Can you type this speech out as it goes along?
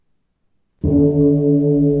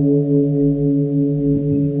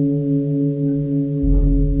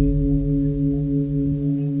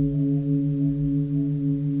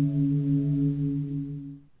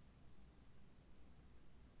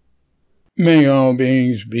May all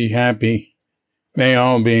beings be happy. May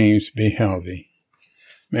all beings be healthy.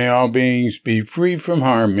 May all beings be free from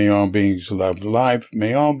harm. May all beings love life.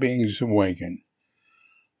 May all beings awaken.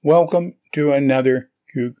 Welcome to another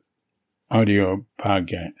Kook Audio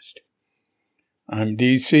podcast. I'm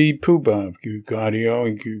DC Puba of Kook Audio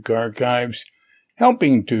and Kook Archives,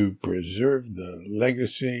 helping to preserve the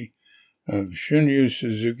legacy of Shunryu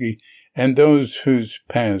Suzuki and those whose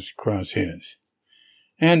paths cross his.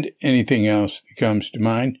 And anything else that comes to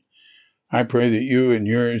mind. I pray that you and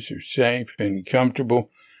yours are safe and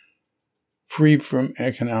comfortable, free from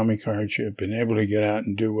economic hardship, and able to get out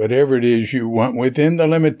and do whatever it is you want within the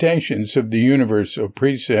limitations of the universal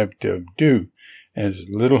precept of do as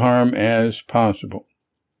little harm as possible.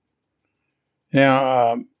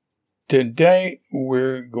 Now, today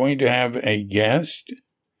we're going to have a guest,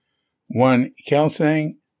 one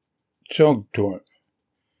Kelsang Tsogtor,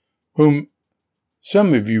 whom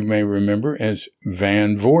some of you may remember as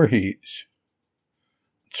Van Voorhees.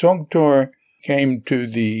 Tsogtor came to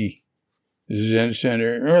the Zen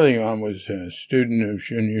Center early on, was a student of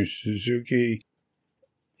Shunryu Suzuki.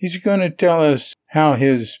 He's going to tell us how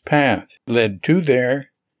his path led to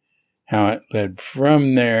there, how it led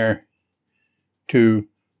from there to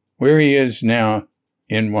where he is now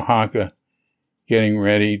in Oaxaca, getting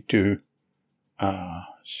ready to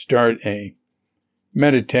start a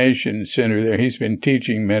meditation center there. He's been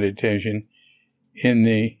teaching meditation in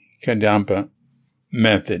the Kadampa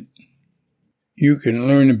method. You can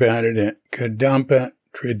learn about it at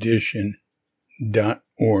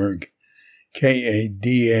kadampatradition.org.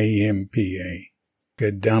 Kadampa,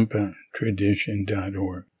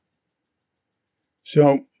 kadampatradition.org.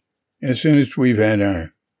 So, as soon as we've had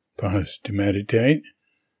our pause to meditate,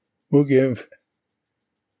 we'll give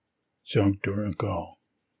Tsogtor a call.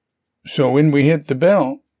 So when we hit the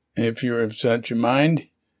bell, if you're of such a mind,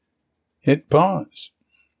 hit pause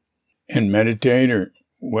and meditate or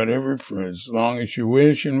whatever for as long as you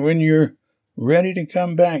wish. And when you're ready to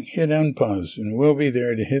come back, hit unpause and we'll be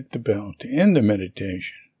there to hit the bell to end the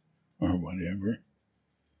meditation or whatever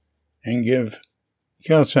and give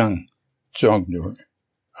Kelsang Tsogtor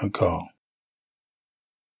a call.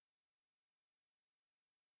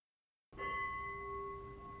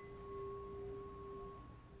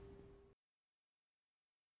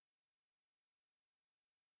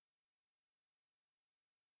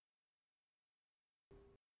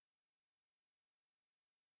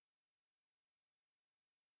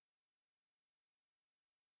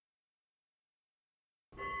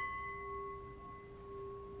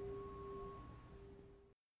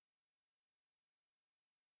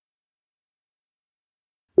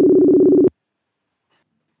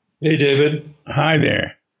 Hey, David. Hi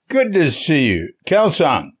there. Good to see you.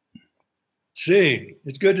 Kelsang. See,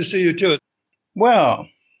 it's good to see you too. Well,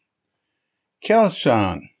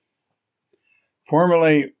 Kelsang,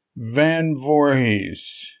 formerly Van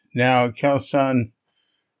Voorhees, now Kelsang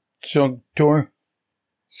Tsogtor.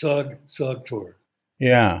 Tsogtor.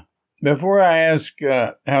 Yeah. Before I ask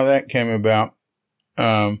how that came about,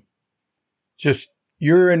 just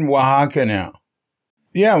you're in Oaxaca now.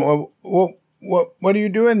 Yeah. Well, what are you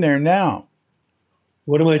doing there now?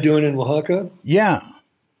 What am I doing in Oaxaca? Yeah.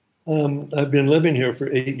 I've been living here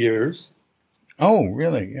for 8 years. Oh,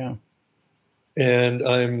 really? Yeah. And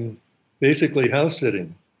I'm basically house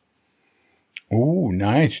sitting. Ooh,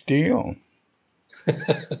 nice deal.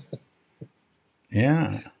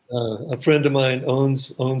 Yeah. A friend of mine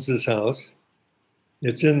owns this house.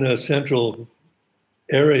 It's in the central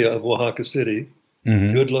area of Oaxaca City.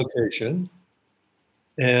 Mm-hmm. Good location.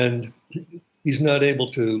 And he's not able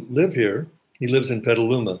to live here. He lives in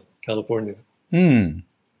Petaluma, California.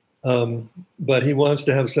 But he wants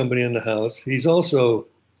to have somebody in the house. He's also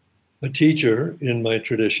a teacher in my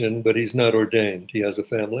tradition, but he's not ordained. He has a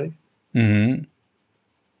family. Mm-hmm.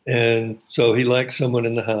 And so he likes someone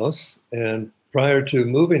in the house. And prior to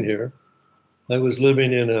moving here, I was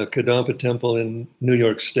living in a Kadampa temple in New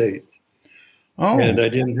York State. Oh. And I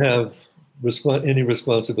didn't have any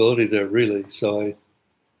responsibility there, really. So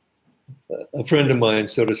a friend of mine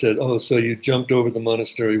sort of said, "Oh, so you jumped over the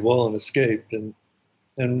monastery wall and escaped,"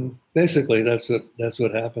 and basically that's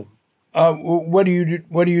what happened. What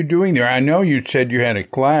are you doing there? I know you said you had a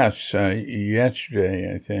class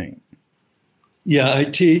yesterday, I think. Yeah, I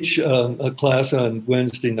teach a class on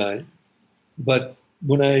Wednesday night, but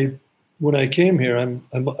when I came here,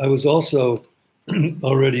 I was also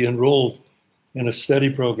already enrolled in a study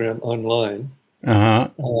program online. Uh-huh.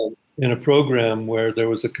 In a program where there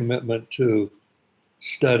was a commitment to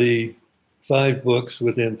study 5 books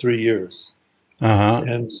within 3 years. Uh-huh.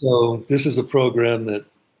 And so this is a program that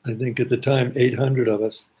I think at the time 800 of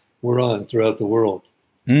us were on throughout the world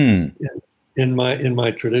Mm. in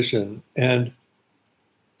my tradition. And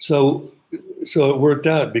so it worked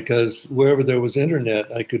out because wherever there was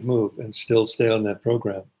internet, I could move and still stay on that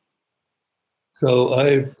program. So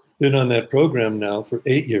I've been on that program now for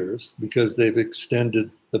 8 years because they've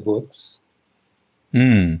extended the books.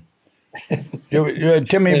 Mm. Tell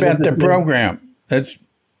me And about the program.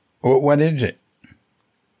 What is it?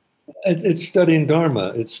 it's studying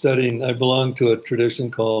Dharma. It's studying. I belong to a tradition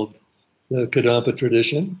called the Kadampa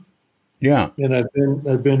tradition, Yeah. and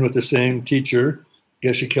I've been with the same teacher,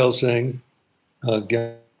 Geshe Kelsang.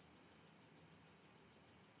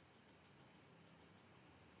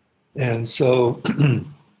 And so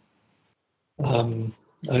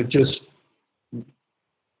I've just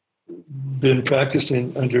been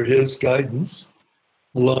practicing under his guidance,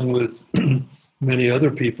 along with many other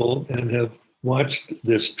people, and have watched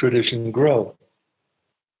this tradition grow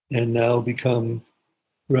and now become,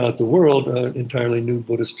 throughout the world, an entirely new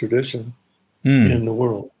Buddhist tradition in the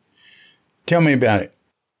world. Tell me about it.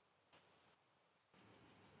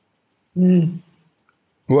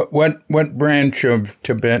 What branch of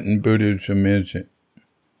Tibetan Buddhism is it?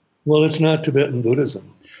 Well, it's not Tibetan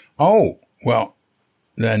Buddhism. Oh, well,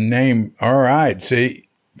 the name. All right. See,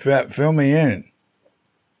 fill me in.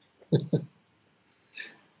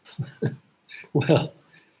 Well,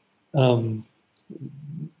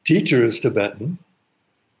 teacher is Tibetan,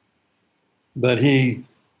 but he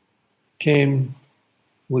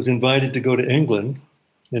was invited to go to England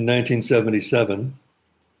in 1977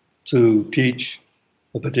 to teach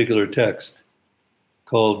a particular text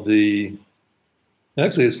called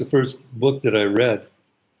actually it's the first book that I read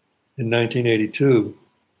in 1982,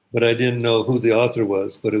 but I didn't know who the author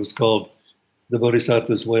was, but it was called The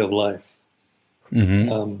Bodhisattva's Way of Life.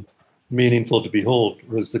 Mm-hmm. Meaningful to Behold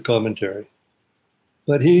was the commentary.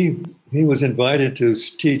 But he was invited to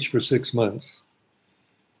teach for 6 months,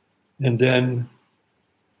 and then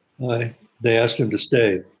they asked him to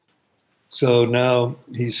stay. So now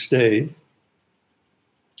he's stayed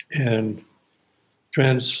and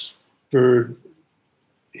transferred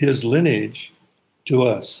his lineage to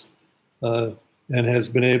us, and has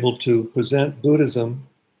been able to present Buddhism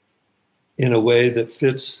in a way that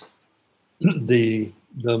fits the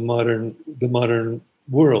modern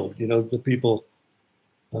world. You know, the people,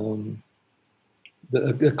 a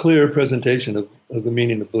clear presentation of the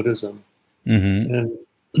meaning of Buddhism, and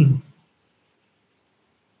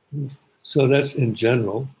so that's in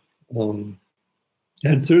general.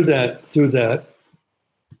 And through doing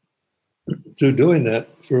that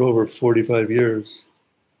for over 45 years,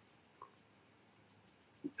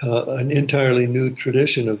 an entirely new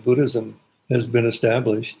tradition of Buddhism has been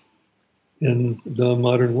established in the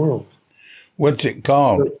modern world. What's it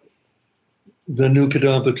called? The New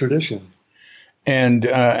Kadampa tradition. And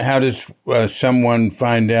how does someone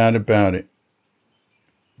find out about it?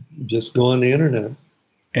 Just go on the internet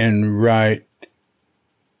and write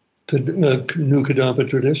New Kadampa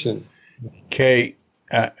tradition. Can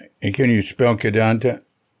you spell Kadanta?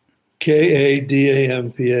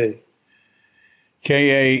 Kadampa.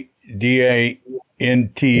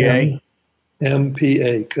 Kadanta.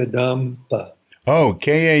 MPA, Kadampa. Oh,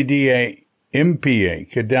 Kadampa,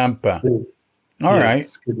 Kadampa. All right.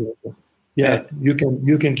 Kadampa. Yeah, you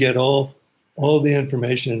can get all the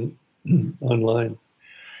information online.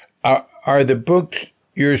 Are the books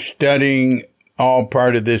you're studying all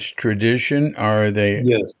part of this tradition? Or are they?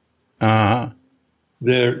 Yes. Uh-huh.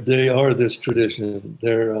 They are this tradition.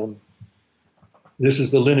 This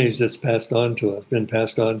is the lineage that's been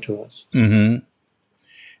passed on to us. Mm-hmm.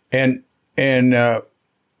 And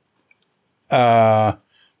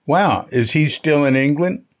wow, is he still in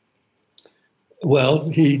England? Well,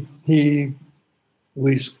 we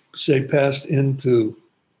say passed into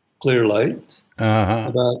clear light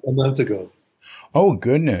about a month ago. Oh,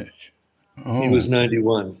 goodness. Oh. He was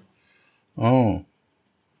 91. Oh.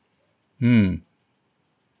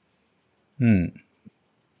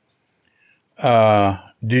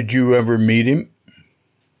 Did you ever meet him?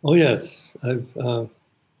 Oh, yes. I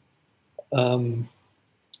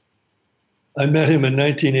met him in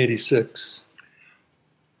 1986.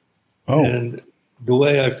 Oh. And the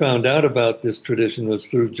way I found out about this tradition was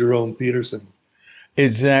through Jerome Peterson.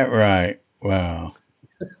 Is that right? Wow.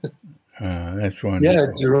 That's wonderful. Yeah,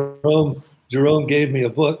 Jerome gave me a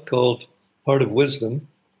book called Heart of Wisdom,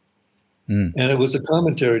 and it was a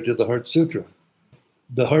commentary to the Heart Sutra.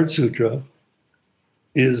 The Heart Sutra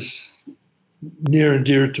is near and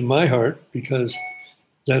dear to my heart because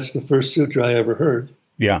that's the first sutra I ever heard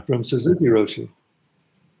from Suzuki Roshi.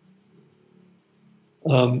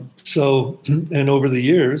 So, and over the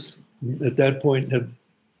years, at that point, had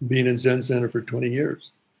being in Zen Center for 20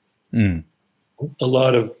 years. Mm. A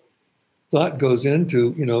lot of thought goes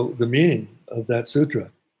into, the meaning of that sutra,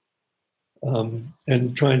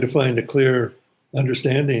 and trying to find a clear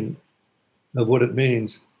understanding of what it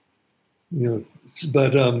means.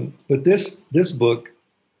 But this book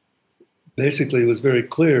basically was very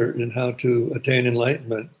clear in how to attain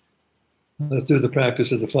enlightenment through the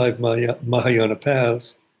practice of the five Mahayana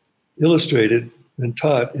paths, illustrated and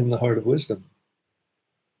taught in the Heart of Wisdom.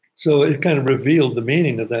 So it kind of revealed the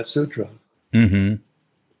meaning of that sutra. Mm-hmm.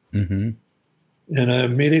 Mm-hmm. And I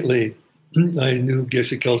immediately, I knew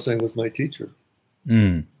Geshe Kelsang was my teacher.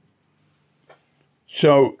 Mm.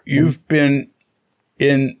 So you've been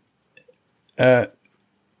in the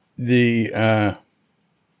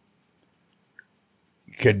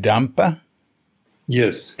Kadampa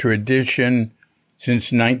Yes. tradition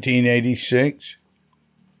since 1986?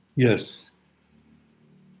 Yes.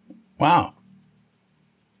 Wow.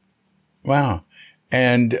 Wow.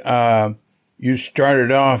 And you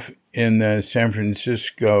started off in the San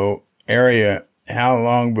Francisco area. How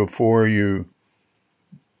long before you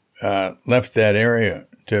left that area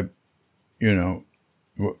to go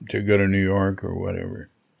to New York or whatever?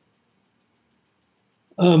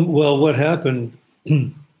 Well, what happened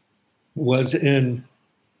was in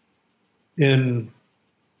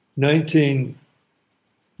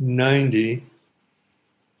 1990,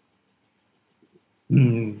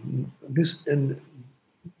 I guess in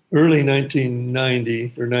early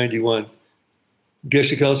 1990 or 91,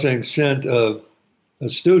 Geshe Kelsang sent a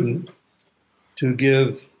student to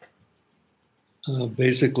give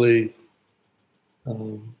basically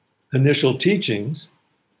initial teachings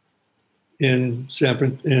in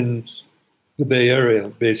the Bay Area,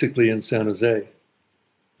 basically in San Jose.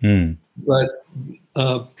 Mm. But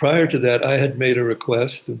prior to that, I had made a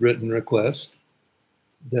written request,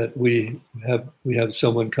 that we have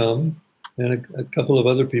someone come, and a couple of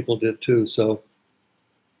other people did too. So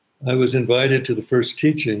I was invited to the first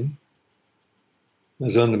teaching. I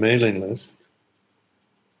was on the mailing list,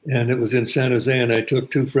 and it was in San Jose, and I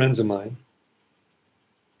took two friends of mine,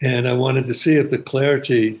 and I wanted to see if the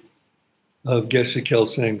clarity of Geshe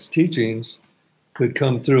Kelsang's teachings could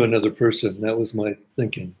come through another person. That was my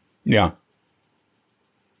thinking. Yeah.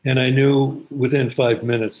 And I knew within 5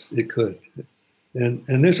 minutes it could. And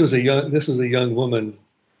this was a young woman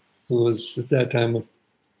who was at that time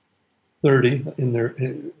 30, in their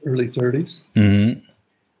early 30s, Mm-hmm.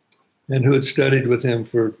 and who had studied with him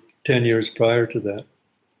for 10 years prior to that.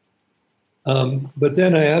 But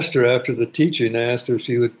then I asked her after the teaching, I asked her if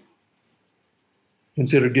she would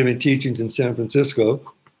consider giving teachings in San Francisco,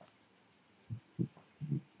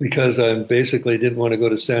 because I basically didn't want to go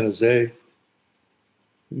to San Jose,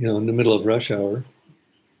 in the middle of rush hour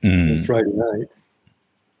on Friday night.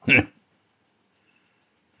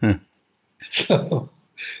 So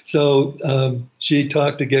she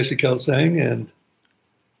talked to Geshe Kelsang, and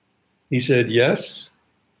he said yes,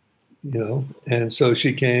 and so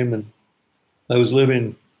she came, and I was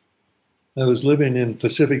living in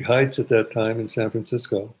Pacific Heights at that time in San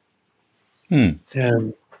Francisco.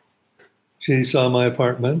 And she saw my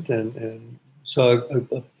apartment and saw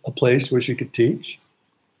a place where she could teach.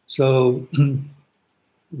 So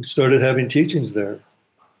we started having teachings there.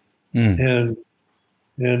 And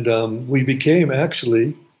we became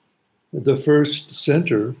actually the first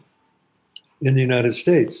center in the United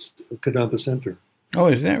States, Kadampa Center. Oh,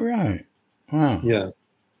 is that right? Wow. Yeah.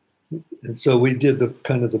 And so we did the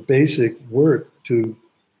kind of the basic work to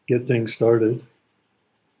get things started.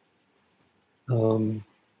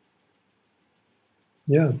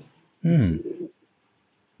 Yeah.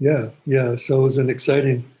 Yeah. So it was an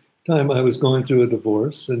exciting time. I was going through a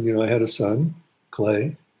divorce, and I had a son,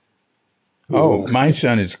 Clay. Oh, my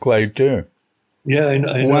son is Clay too. Yeah, I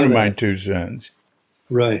know one of that. my two sons.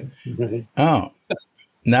 Right. Oh,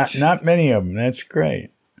 not many of them. That's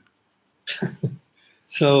great.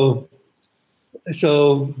 So,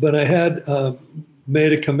 but I had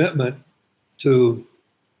made a commitment to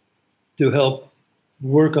help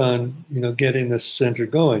work on, getting this center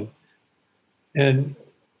going. And,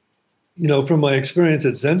 from my experience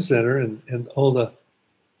at Zen Center and all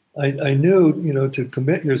I knew, to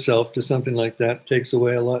commit yourself to something like that takes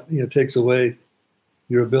away a lot, takes away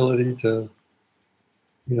your ability to,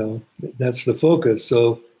 that's the focus.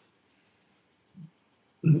 So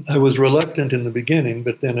I was reluctant in the beginning,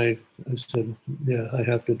 but then I said, yeah, I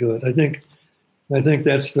have to do it. I think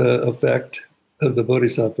that's the effect of the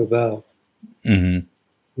Bodhisattva vow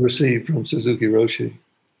received from Suzuki Roshi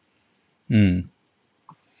in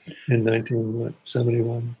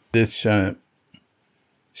 1971. This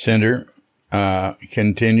center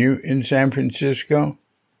continue in San Francisco?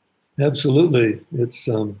 Absolutely. It's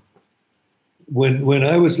when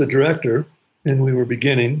I was the director and we were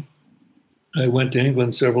beginning, I went to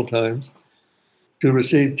England several times to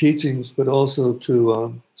receive teachings, but also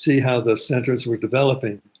to see how the centers were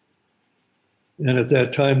developing. And at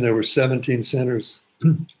that time, there were 17 centers,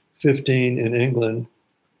 15 in England,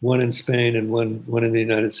 one in Spain, and one in the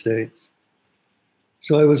United States.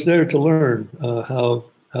 So I was there to learn how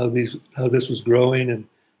this was growing and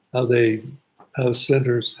how how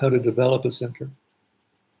to develop a center,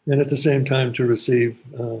 and at the same time to receive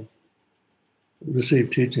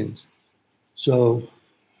teachings. So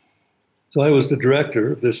I was the director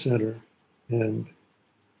of this center, and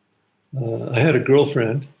I had a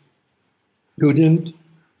girlfriend who didn't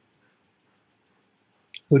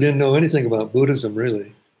know anything about Buddhism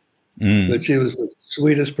really, but she was the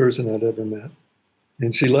sweetest person I'd ever met,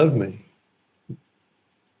 and she loved me.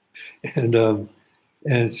 And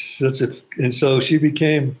and so she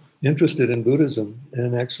became interested in Buddhism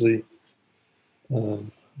and actually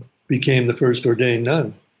became the first ordained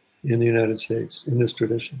nun in the United States in this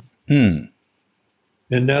tradition. Hmm.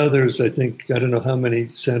 And now there's, I think, I don't know how many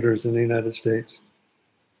centers in the United States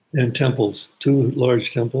and temples, 2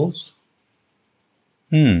 large temples.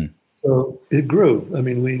 Hmm. So it grew. I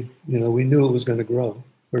mean, we knew it was going to grow,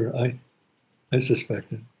 or I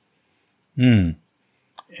suspected. Hmm.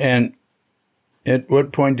 And at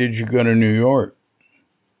what point did you go to New York?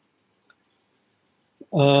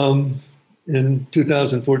 In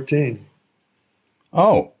 2014.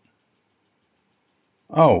 Oh,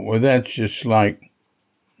 well, that's just like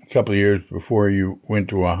a couple of years before you went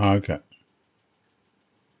to Oaxaca.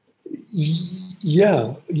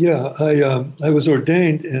 Yeah. I was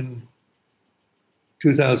ordained in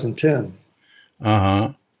 2010.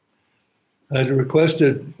 Uh-huh. I'd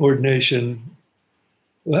requested ordination.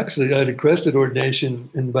 Well, actually, I'd requested ordination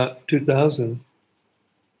in about 2000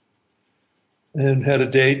 and had a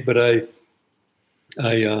date, but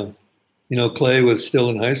Clay was still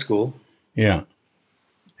in high school, Yeah.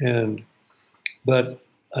 but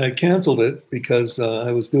I canceled it because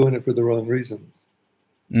I was doing it for the wrong reasons.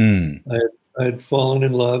 Mm. I had fallen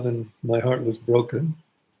in love and my heart was broken,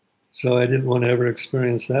 so I didn't want to ever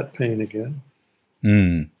experience that pain again.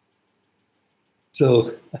 Mm.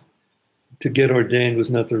 So to get ordained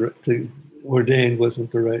ordained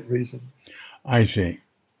wasn't the right reason. I see.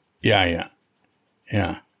 Yeah.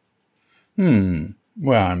 Well,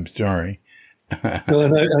 I'm sorry. So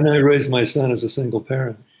and I raised my son as a single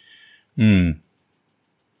parent. Mm.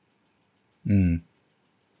 In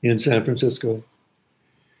San Francisco.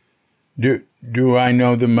 Do I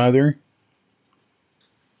know the mother?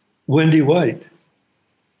 Wendy White.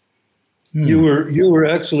 You were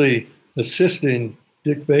actually assisting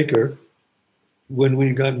Dick Baker when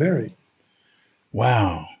we got married.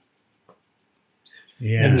 Wow.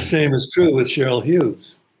 Yeah. And the same is true with Cheryl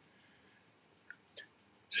Hughes.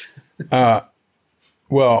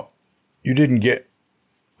 Well, you didn't get.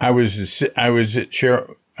 I was at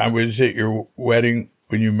your wedding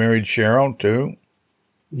when you married Cheryl too.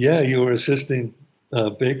 Yeah, you were assisting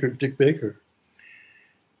Dick Baker.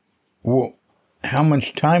 Well, how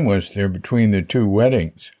much time was there between the 2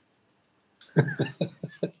 weddings?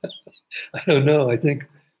 I don't know. I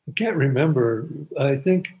can't remember. I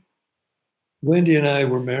think Wendy and I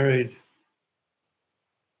were married,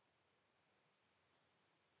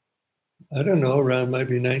 I don't know, around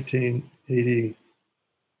maybe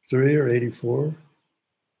 1983 or 84.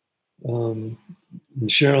 And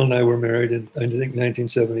Cheryl and I were married in, I think,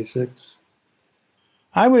 1976.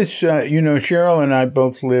 I was, Cheryl and I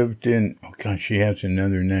both lived in, oh gosh, she has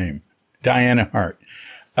another name, Diana Hart,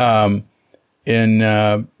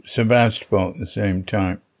 in Sebastopol at the same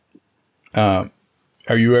time. Are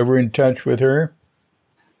you ever in touch with her?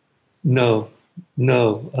 No.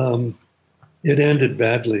 It ended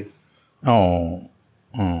badly. Oh.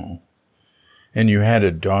 And you had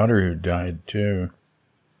a daughter who died too.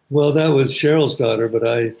 Well, that was Cheryl's daughter, but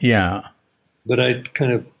I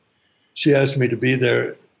she asked me to be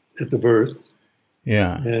there at the birth.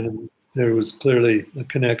 Yeah. And there was clearly a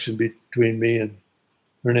connection between me and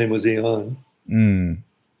her name was Eon. Mm.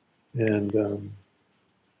 And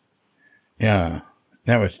yeah,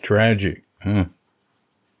 that was tragic. Huh?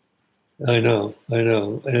 I know. And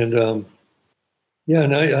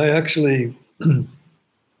and I actually,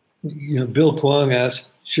 Bill Kwong asked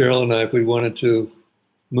Cheryl and I if we wanted to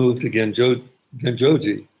move to Genjoji.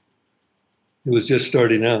 It was just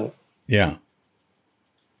starting out. Yeah.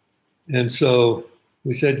 And so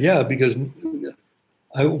we said, yeah, because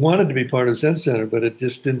I wanted to be part of Zen Center, but it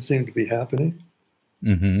just didn't seem to be happening.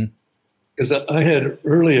 Mm-hmm. Because I had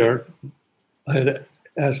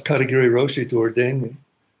asked Katagiri Roshi to ordain me.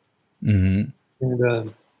 Hmm.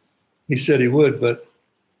 And he said he would, but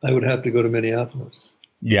I would have to go to Minneapolis.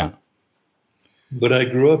 Yeah. But I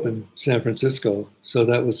grew up in San Francisco, so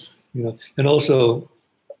that was, and also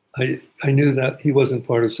I knew that he wasn't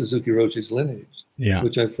part of Suzuki Roshi's lineage, Yeah.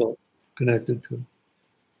 which I felt connected to.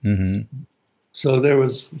 Hmm. So there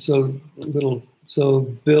was so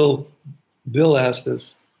Bill asked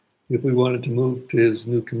us if we wanted to move to his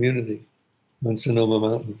new community on Sonoma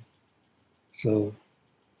Mountain. So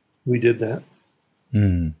we did that.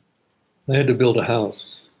 Mm. I had to build a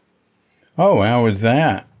house. Oh, how was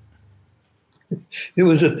that? It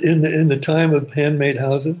was in the time of handmade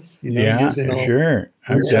houses, Yeah, using all sure.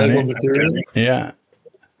 I've done recycled it. material. Yeah.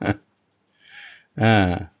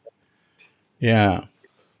 Yeah.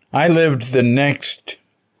 I lived the next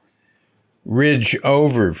ridge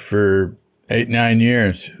over for 8-9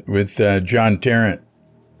 years with John Tarrant.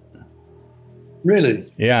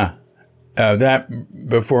 Really? Yeah. That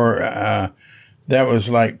before, that was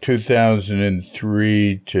like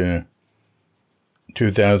 2003 to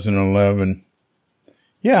 2011.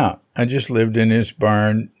 Yeah. I just lived in his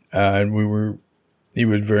barn. He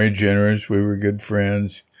was very generous. We were good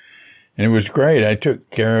friends. And it was great. I took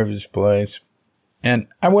care of his place. And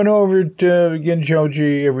I went over to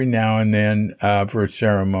Genjoji every now and then for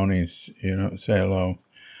ceremonies, say hello.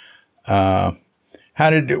 How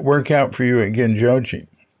did it work out for you at Genjoji?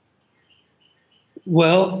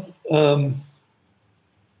 Well, I,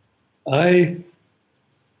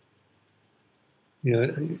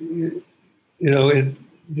 in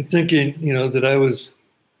thinking, that I was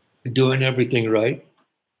doing everything right,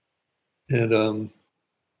 and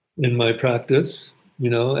in my practice,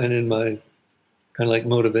 and in my kind of like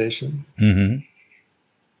motivation. Mm-hmm.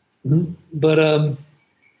 But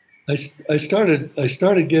I started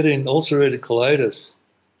getting ulcerative colitis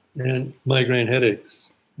and migraine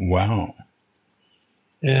headaches. Wow.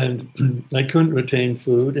 And I couldn't retain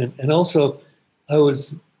food. And also I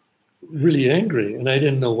was really angry and I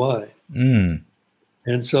didn't know why. Mm.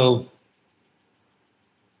 And so,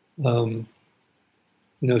 so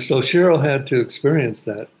Cheryl had to experience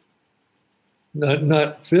that,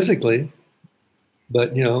 not physically,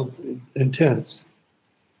 but, intense.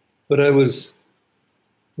 But I was,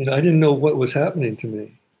 I didn't know what was happening to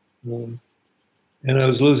me. And I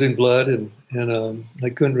was losing blood and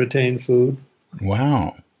I couldn't retain food.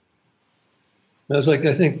 Wow. I was like,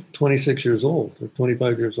 I think 26 years old or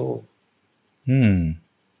 25 years old. Hmm.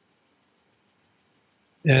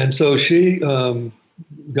 And so she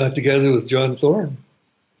got together with John Thorne.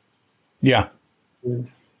 Yeah. And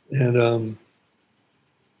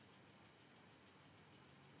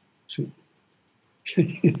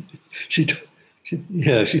she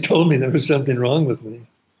told me there was something wrong with me.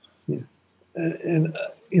 And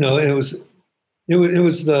it was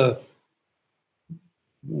the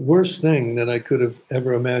worst thing that I could have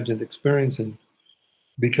ever imagined experiencing,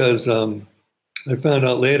 because I found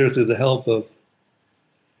out later through the help of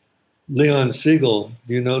Leon Siegel.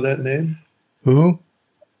 Do you know that name? Who?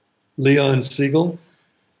 Leon Siegel.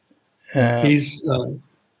 He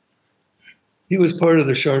was part of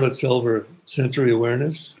the Charlotte Selver Sensory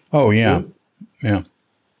Awareness. Oh, yeah. Group. Yeah.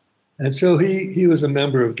 And so he was a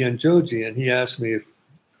member of Genjoji, and he asked me if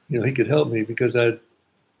he could help me because I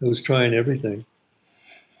was trying everything.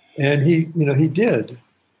 And he did.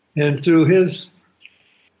 And through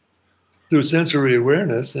sensory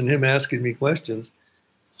awareness and him asking me questions,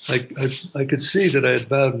 I could see that I had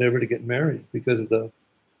vowed never to get married because of the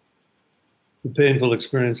painful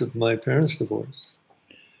experience of my parents' divorce.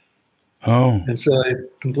 Oh. And so I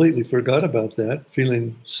completely forgot about that,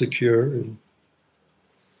 feeling secure and,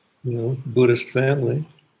 Buddhist family,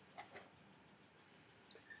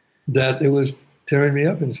 that it was tearing me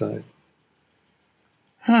up inside.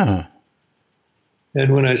 Huh.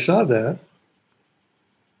 And when I saw that,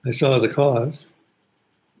 I saw the cause,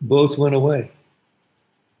 both went away.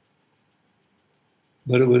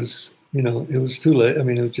 But it was, it was too late. I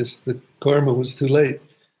mean, it was just, the karma was too late.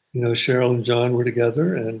 Cheryl and John were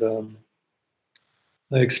together, and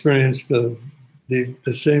I experienced the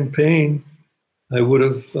same pain I would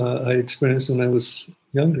have I experienced when I was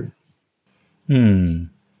younger. Hmm.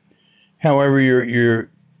 However, your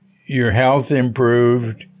health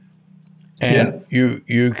improved, and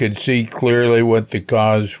you could see clearly what the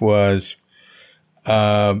cause was.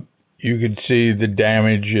 You could see the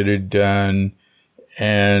damage it had done,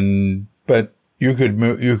 but you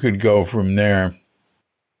could go from there.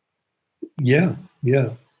 Yeah.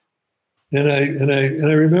 And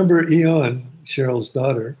I remember Eon, Cheryl's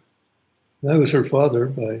daughter. I was her father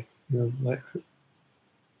by,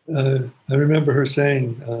 I remember her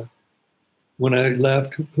saying, when I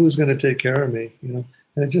left, who's going to take care of me?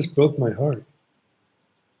 And it just broke my heart.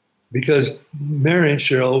 Because marrying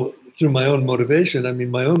Cheryl through my own motivation, I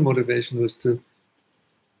mean, my own motivation was to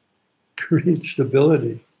create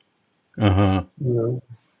stability, Uh-huh. you know,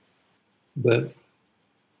 but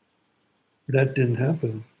that didn't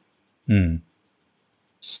happen. Mm.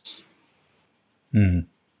 Mm.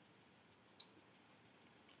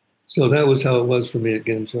 So that was how it was for me at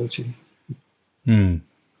Gensochi. Mm.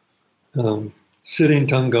 Sitting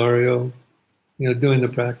Tangario, doing the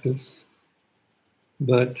practice.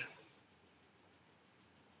 But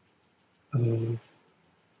and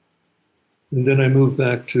then I went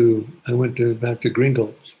back to Green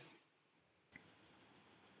Gulch.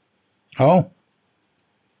 Oh.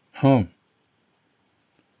 Oh.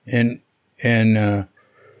 And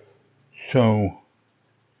so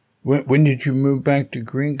when did you move back to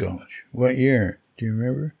Green Gulch? What year? Do you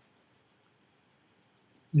remember?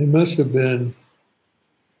 It must have been,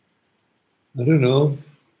 I don't know,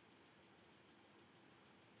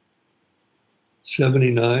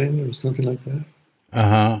 79 or something like that.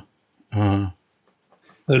 Uh-huh. Uh-huh.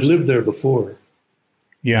 I'd lived there before.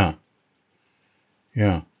 Yeah.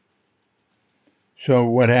 Yeah. So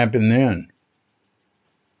what happened then?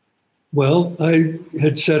 Well, I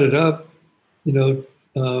had set it up,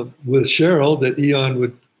 with Cheryl that Eon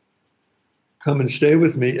would come and stay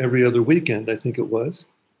with me every other weekend, I think it was.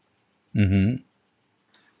 Mm-hmm.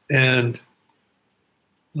 And,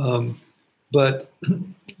 but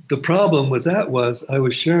the problem with that was I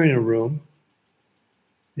was sharing a room.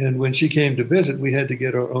 And when she came to visit, we had to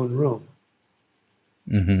get our own room.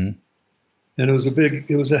 Mm-hmm. And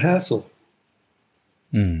it was a hassle.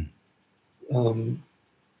 Mm.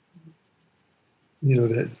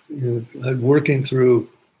 Working through,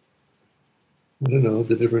 I don't know,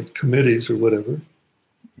 the different committees or whatever.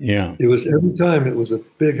 Yeah. Every time it was a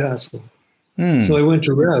big hassle. Mm. So I went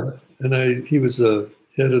to Reb, and he was the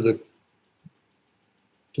head of the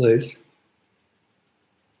place.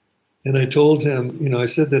 And I told him, I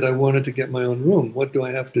said that I wanted to get my own room. What do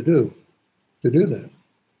I have to do that?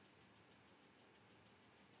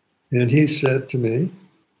 And he said to me,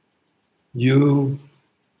 you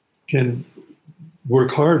can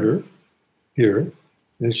work harder here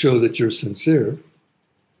and show that you're sincere,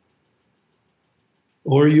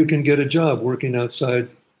 or you can get a job working outside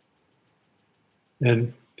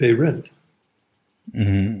and pay rent.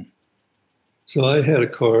 Mm-hmm. So I had a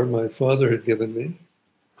car my father had given me,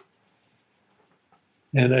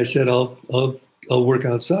 and I said, I'll work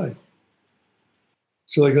outside.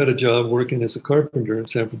 So I got a job working as a carpenter in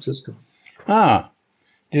San Francisco. Ah,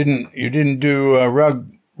 you didn't do rug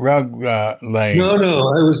laying? No,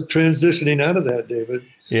 I was transitioning out of that, David.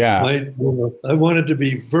 Yeah. I wanted to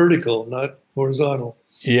be vertical, not horizontal.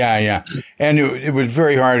 Yeah. And it was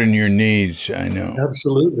very hard on your knees, I know.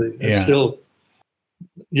 Absolutely.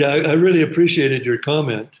 Yeah. I really appreciated your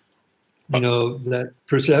comment. That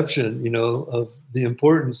perception, of the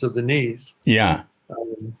importance of the knees. Yeah.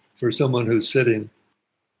 For someone who's sitting.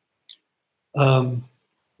 And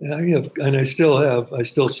I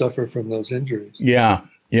still suffer from those injuries. Yeah.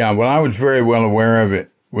 Well, I was very well aware of it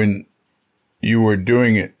when you were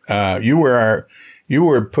doing it. You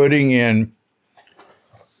were putting in,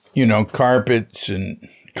 carpets in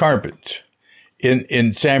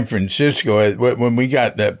San Francisco when we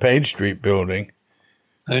got that Page Street building.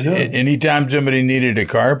 I know. Anytime somebody needed a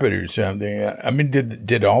carpet or something, I mean,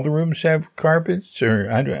 did all the rooms have carpets,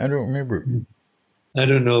 or I don't remember. I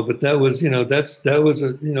don't know, but that was,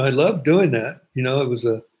 I loved doing that.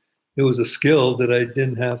 It was a skill that I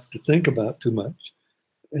didn't have to think about too much,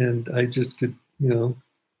 and I just could, do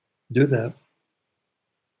that.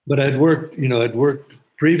 But I'd worked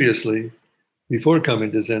previously before coming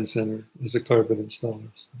to Zen Center as a carpet installer.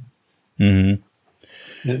 Mm-hmm.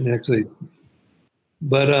 And actually,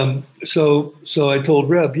 but so I told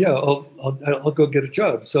Reb, yeah, I'll go get a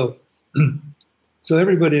job. So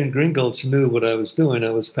everybody in Green Gulch knew what I was doing.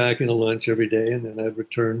 I was packing a lunch every day, and then I'd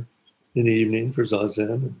return in the evening for Zazen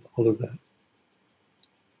and all of that.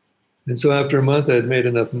 And so after a month, I had made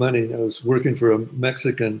enough money. I was working for a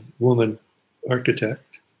Mexican woman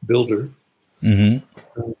architect, builder. Mm-hmm.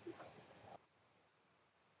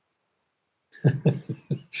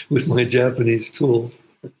 With my Japanese tools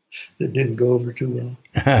that didn't go over too well.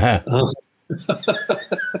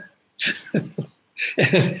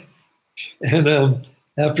 And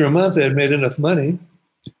after a month, I had made enough money.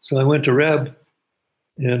 So I went to Reb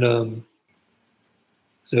and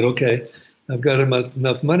said, okay, I've got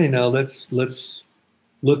enough money now. Let's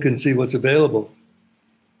look and see what's available.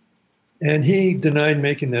 And he denied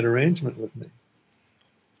making that arrangement with me.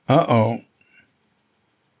 Uh-oh.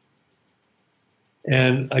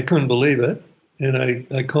 And I couldn't believe it. and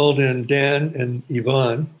I called in Dan and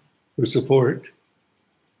Yvonne for support.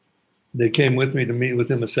 They came with me to meet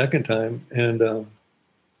with him a second time, and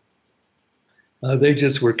they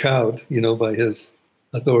just were cowed, by his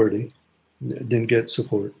authority. Didn't get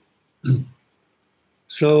support.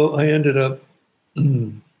 So I ended up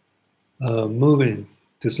moving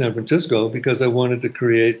to San Francisco because I wanted to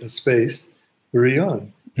create a space for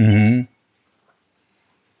Jan. Mm-hmm.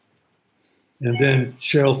 And then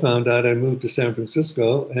Cheryl found out I moved to San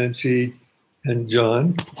Francisco, and she and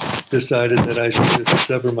John decided that I should just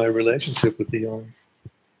sever my relationship with Jan.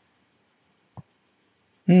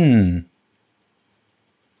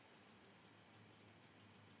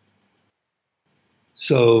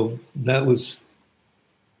 So that was,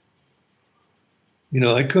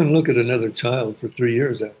 I couldn't look at another child for 3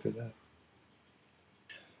 years after that.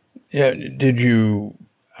 Yeah. Did you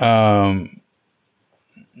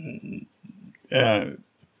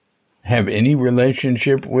have any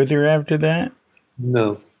relationship with her after that?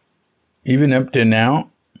 No. Even up to now?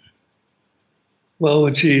 Well,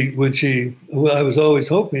 I was always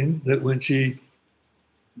hoping that when she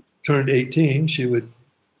turned 18, she would,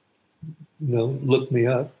 look me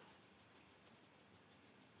up.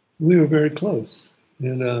 We were very close.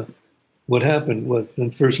 And what happened was the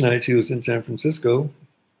first night she was in San Francisco,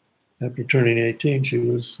 after turning 18, she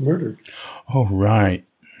was murdered. Oh, right.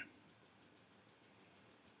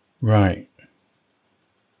 Right.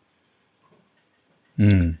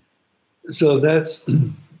 So that's,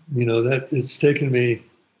 that it's taken me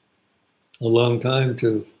a long time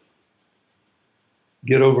to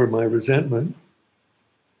get over my resentment.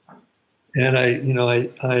 And I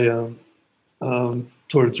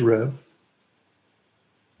towards Reb.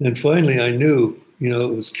 And finally I knew,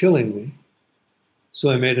 it was killing me. So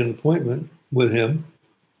I made an appointment with him.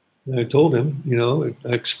 And I told him,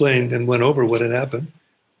 I explained and went over what had happened.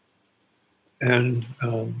 And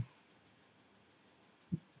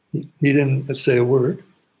he didn't say a word.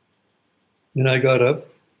 And I got up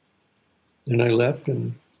and I left,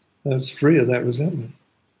 and I was free of that resentment.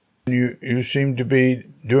 You seem to be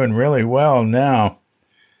doing really well now.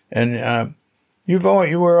 And you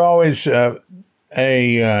were always a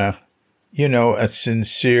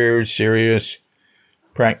sincere, serious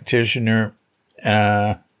practitioner.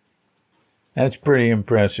 That's pretty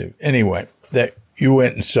impressive. Anyway, that you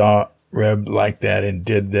went and saw Reb like that and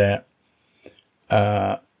did that,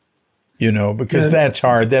 because that's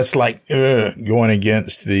hard. That's like going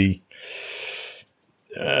against the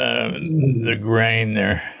grain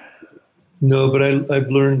there. No, but I've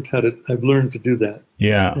learned to do that.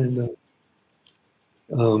 Yeah. And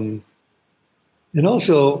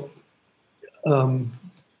also, I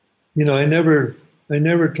never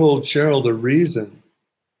told Cheryl the reason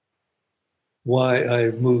why I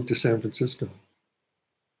moved to San Francisco.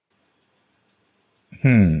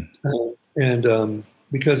 And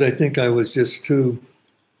because I think I was just too,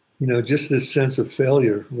 just this sense of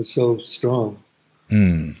failure was so strong.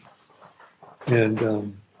 And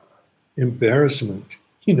embarrassment,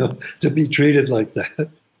 to be treated like that.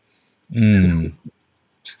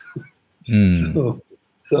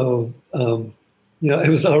 So it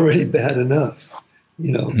was already bad enough,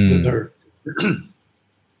 with her.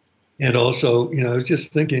 And also, I was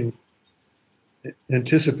just thinking,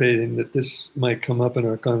 anticipating that this might come up in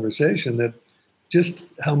our conversation, that just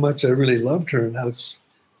how much I really loved her, and how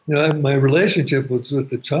my relationship was with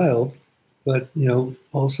the child, but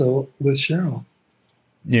also with Cheryl.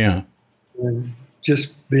 Yeah. And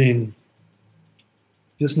just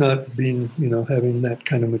not being, having that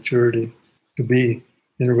kind of maturity to be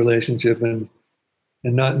in a relationship, and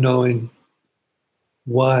not knowing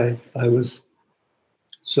why I was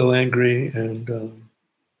so angry and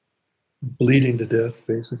bleeding to death,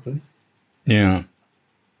 basically. Yeah.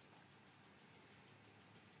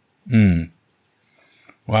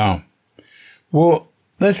 Wow. Well,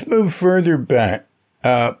 let's move further back.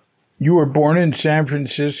 You were born in San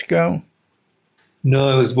Francisco? No,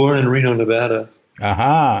 I was born in Reno, Nevada.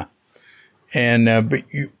 Aha. And but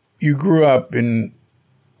you grew up in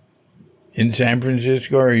San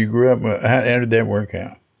Francisco, or you grew up? How did that work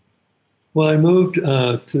out? Well, I moved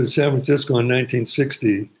to San Francisco in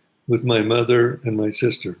 1960 with my mother and my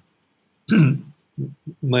sister.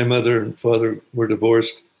 My mother and father were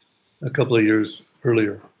divorced a couple of years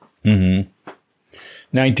earlier.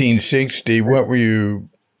 1960. What were you?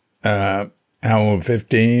 How old?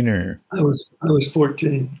 15 or? I was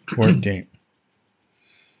 14. 14.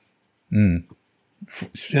 And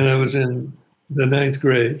I was in the 9th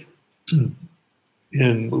grade,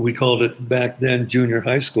 in what we called it back then junior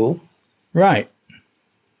high school. Right.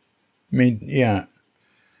 I mean, yeah.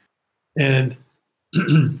 And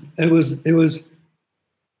it was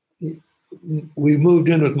we moved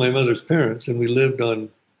in with my mother's parents, and we lived on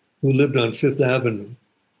Fifth Avenue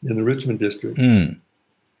in the Richmond district. Mm.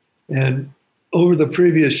 And over the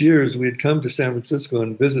previous years, we had come to San Francisco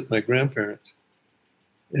and visit my grandparents.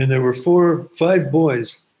 And there were 5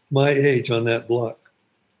 boys my age on that block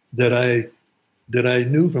that I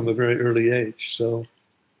knew from a very early age. So,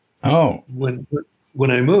 when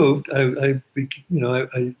I moved, I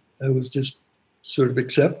was just sort of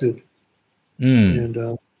accepted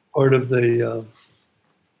and part of the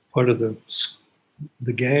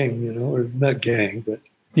gang, or not gang, but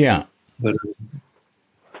yeah, but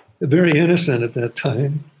very innocent at that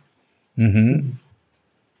time. Mm-hmm.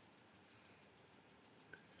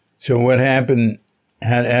 So what happened?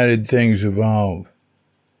 How did things evolve?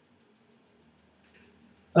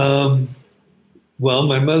 Well,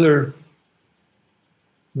 my mother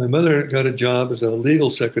got a job as a legal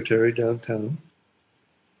secretary downtown.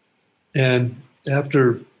 And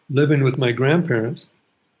after living with my grandparents,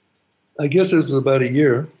 I guess it was about a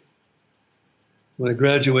year, when I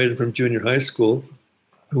graduated from junior high school,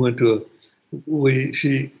 I went to we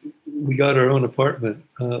got our own apartment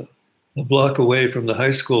a block away from the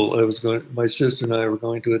high school my sister and I were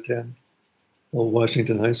going to attend,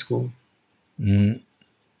 Washington High School. Mm-hmm.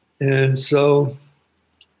 And so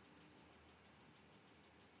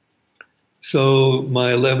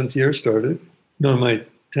my 11th year started. No, my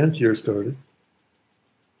 10th year started.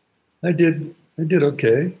 I did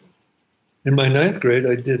okay. In my 9th grade,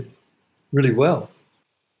 I did really well.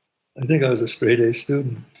 I think I was a straight A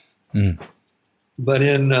student. Mm. But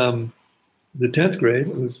in the 10th grade,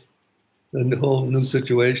 it was a whole new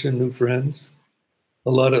situation, new friends.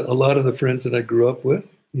 A lot of the friends that I grew up with,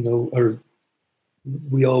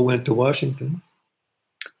 we all went to Washington.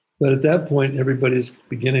 But at that point, everybody's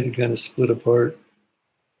beginning to kind of split apart.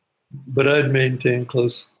 But I'd maintained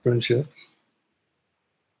close friendships.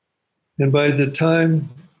 And by the time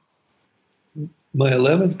my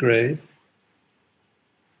 11th grade,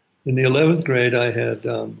 in the 11th grade, I had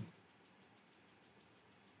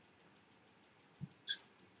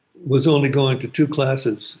was only going to 2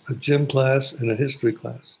 classes, a gym class and a history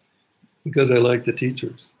class, because I liked the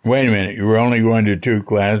teachers. Wait a minute, you were only going to 2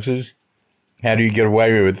 classes? How do you get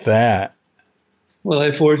away with that? Well,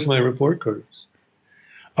 I forged my report cards.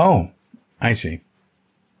 Oh, I see.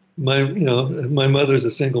 My mother's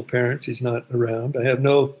a single parent. She's not around. I have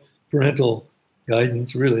no parental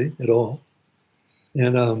guidance really at all.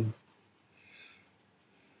 And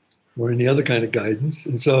or any other kind of guidance.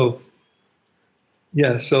 And so,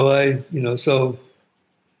 yeah, so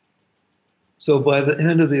so by the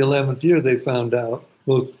end of the 11th year, they found out,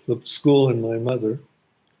 both the school and my mother,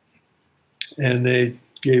 and they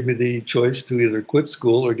gave me the choice to either quit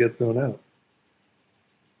school or get thrown out,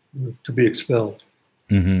 to be expelled.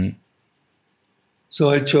 Mm-hmm. So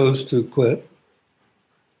I chose to quit.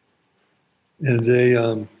 And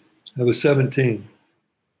I was 17.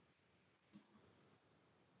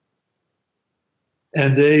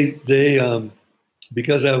 And they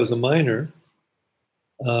because I was a minor,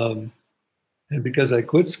 and because I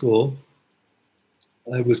quit school,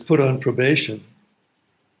 I was put on probation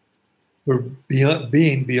for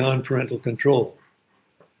being beyond parental control.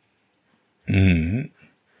 Mm-hmm.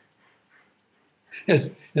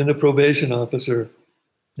 And the probation officer,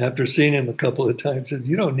 after seeing him a couple of times, said,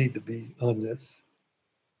 "You don't need to be on this."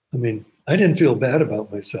 I mean, I didn't feel bad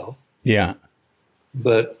about myself. Yeah.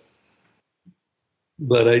 But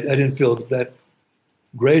I didn't feel that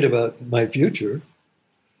great about my future.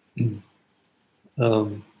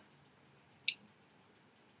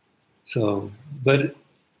 But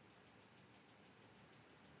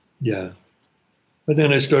yeah. But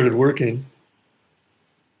then I started working.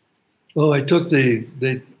 Oh, they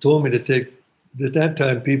told me to take, at that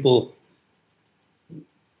time, people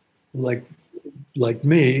like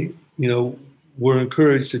me, were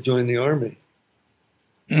encouraged to join the Army.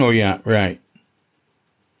 Oh, yeah, right.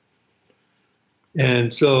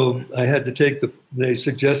 And so I had to they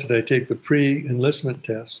suggested I take the pre-enlistment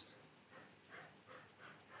test,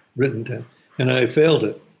 written test, and I failed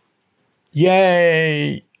it.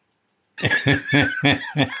 Yay!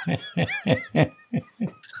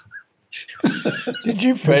 Did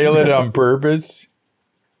you fail it on purpose?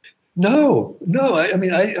 No. I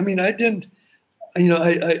mean, I didn't.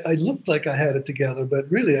 I looked like I had it together,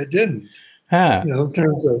 but really I didn't. Huh. In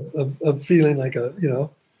terms of feeling like a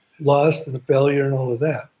lost and a failure and all of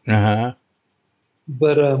that. Uh-huh.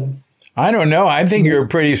 But I don't know. I think you're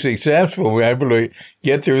pretty successful. We were able to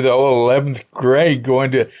get through the whole 11th grade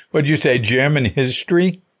going to, what'd you say, gym and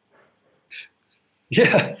history?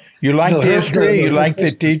 Yeah. You liked history? You liked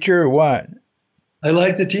the teacher or what? I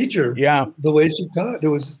liked the teacher. Yeah. The way she taught. It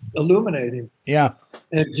was illuminating. Yeah.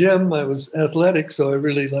 And gym, I was athletic, so I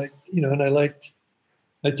really liked, and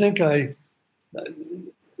I think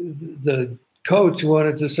the coach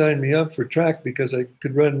wanted to sign me up for track because I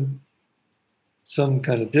could run some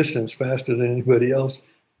kind of distance faster than anybody else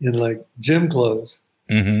in like gym clothes.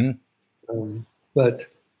 Mm-hmm. Um, but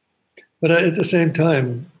at the same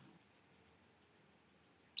time,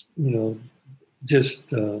 you know,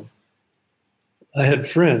 just I had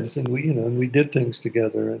friends, and we did things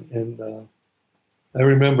together. And I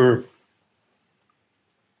remember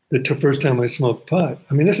the first time I smoked pot.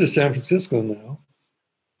 I mean, this is San Francisco now,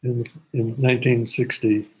 in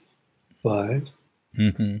 1965,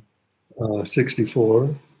 Mm-hmm. 64. I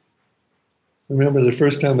remember the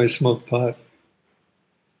first time I smoked pot.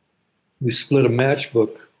 We split a little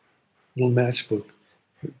matchbook,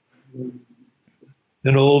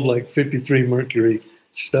 an old like 53 Mercury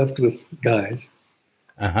stuffed with guys,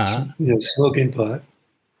 Uh-huh. smoking pot.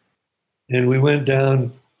 And we went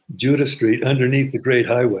down Judah Street underneath the Great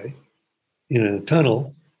Highway in a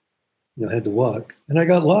tunnel. Had to walk, and I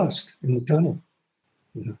got lost in the tunnel.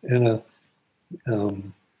 And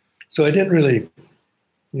so I didn't really,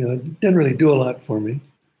 it didn't really do a lot for me.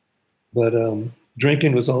 But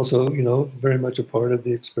drinking was also, very much a part of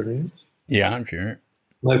the experience. Yeah, I'm sure.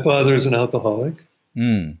 My father is an alcoholic.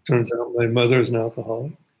 Mm. Turns out my mother is an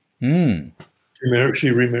alcoholic. Mm.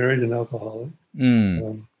 She remarried an alcoholic. Mm.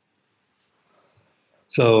 Um,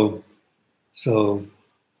 so so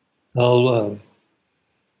I'll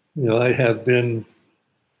I have been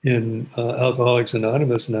in Alcoholics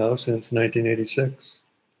Anonymous now since 1986.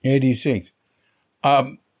 86.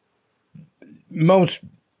 Um, most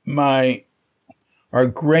my or a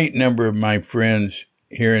great number of my friends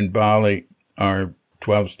here in Bali are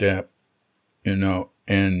 12-step,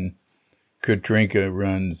 and Katrinka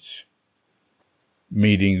runs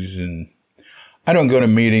meetings, and I don't go to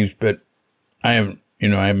meetings, but I haven't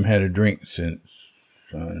had a drink since,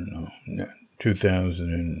 I don't know,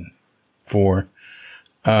 2004.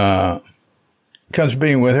 Comes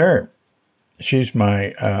being with her. She's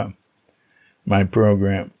my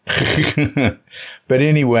program. But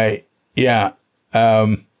anyway, yeah.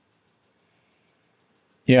 I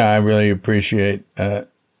really appreciate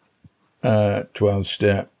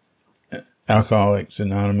 12-step, Alcoholics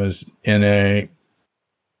Anonymous, NA.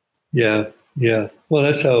 Yeah, yeah. Well,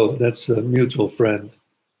 that's a mutual friend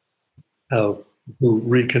who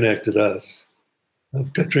reconnected us,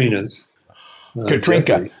 of Katrina's,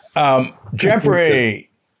 Katrinka. Jeffrey.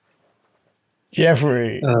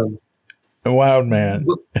 Jeffrey, Um, a wild man.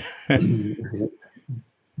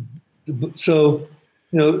 so,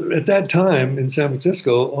 at that time in San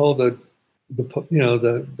Francisco, all the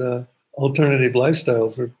alternative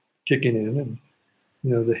lifestyles were kicking in, and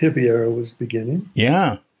the hippie era was beginning.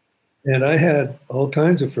 Yeah. And I had all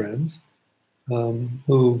kinds of friends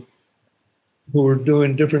who were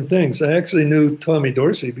doing different things. I actually knew Tommy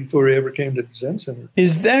Dorsey before he ever came to the Zen Center.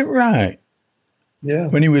 Is that right? Yeah.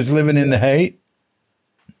 When he was living in the Haight?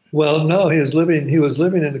 Well, no, he was living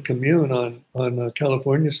in a commune on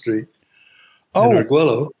California Street in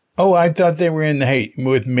Arguello. Oh, I thought they were in the Haight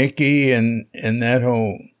with Mickey and that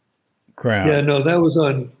whole crowd. Yeah, no, that was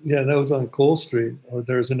on Cole Street, or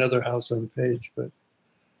there's another house on Page, but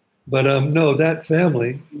no, that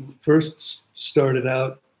family first started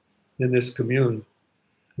out in this commune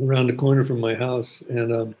around the corner from my house,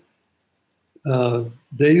 and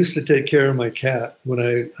they used to take care of my cat when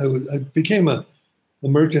I became a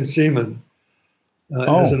merchant seaman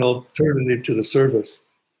as an alternative to the service.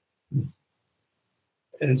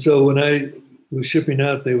 And so when I was shipping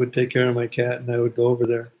out, they would take care of my cat, and I would go over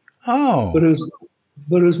there. Oh, but it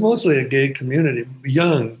was mostly a gay community,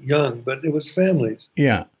 young, but it was families.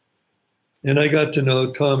 Yeah. And I got to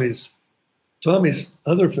know Tommy's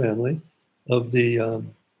other family of the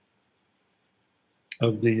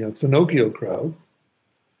Finocchio crowd.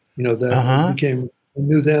 I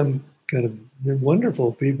knew them kind of, they're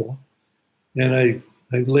wonderful people. And I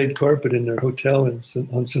laid carpet in their hotel on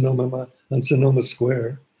Sonoma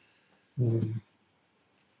Square.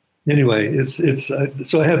 Anyway,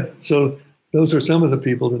 so those are some of the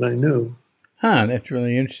people that I knew. Huh, that's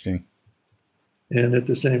really interesting. And at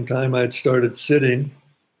the same time, I'd started sitting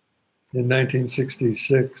in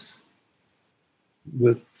 1966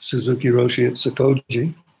 with Suzuki Roshi at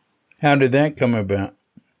Sokoji. How did that come about?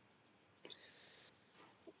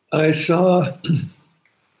 I saw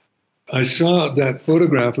that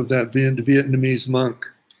photograph of that Vietnamese monk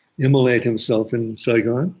immolate himself in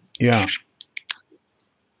Saigon. Yeah.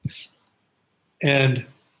 And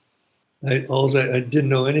I didn't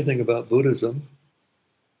know anything about Buddhism.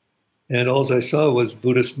 And all I saw was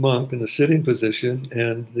Buddhist monk in the sitting position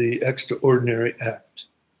and the extraordinary act.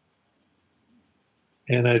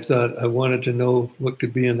 And I thought I wanted to know what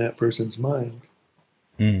could be in that person's mind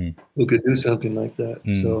who could do something like that.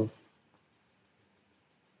 So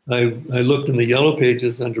I looked in the yellow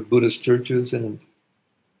pages under Buddhist churches, and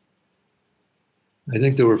I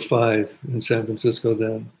think there were 5 in San Francisco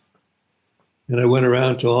then. And I went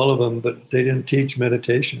around to all of them, but they didn't teach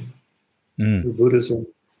meditation or Buddhism.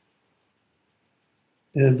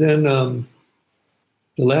 And then the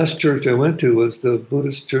last church I went to was the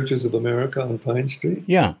Buddhist Churches of America on Pine Street.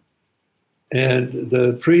 Yeah. And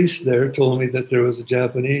the priest there told me that there was a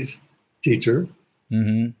Japanese teacher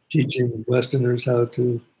teaching Westerners how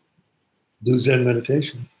to do Zen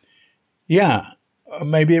meditation. Yeah.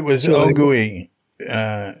 Maybe it was Ogui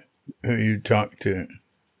who you talked to.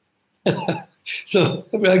 So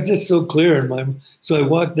I just so clear in my. So I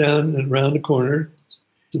walked down and around the corner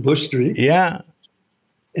to Bush Street. Yeah.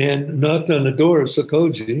 And knocked on the door of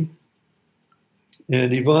Sokoji.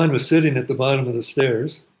 And Yvonne was sitting at the bottom of the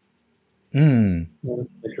stairs. She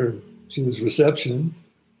was reception.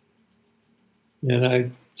 And I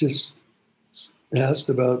just asked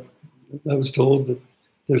about, I was told that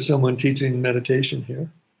there's someone teaching meditation here.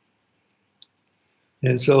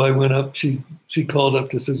 And so I went up, she called up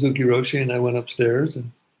to Suzuki Roshi, and I went upstairs,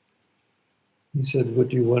 and he said, what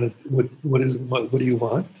do you want? What do you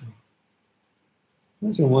want?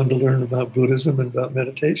 I said, I wanted to learn about Buddhism and about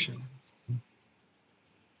meditation.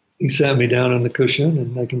 He sat me down on the cushion,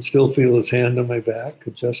 and I can still feel his hand on my back,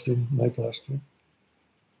 adjusting my posture.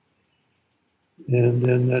 And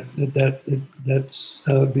then that's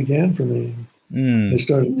how it began for me. I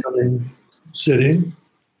started sitting,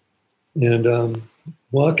 and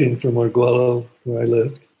walking from Arguello, where I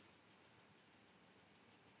lived.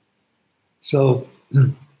 So,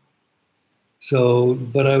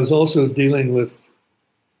 but I was also dealing with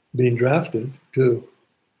being drafted too.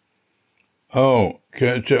 Oh,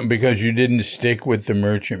 because you didn't stick with the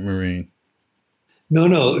Merchant Marine.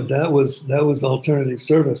 No, that was alternative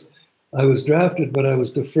service. I was drafted, but I was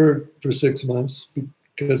deferred for 6 months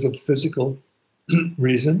because of physical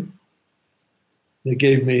reason. They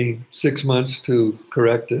gave me 6 months to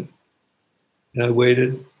correct it. And I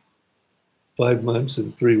waited 5 months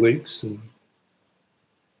and 3 weeks and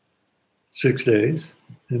 6 days,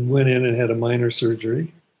 and went in and had a minor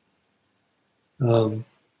surgery.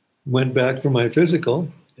 Went back for my physical,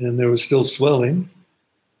 and there was still swelling,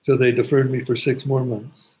 so they deferred me for 6 more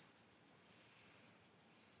months.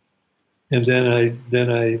 And then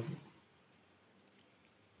I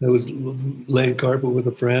was laying carpet with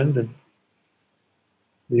a friend, and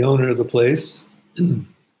the owner of the place,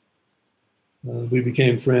 we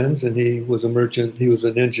became friends, and he was a merchant. He was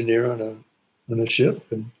an engineer on a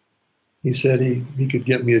ship, and he said he could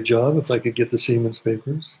get me a job if I could get the Siemens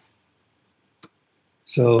papers.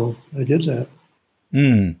 So I did that.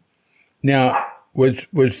 Now,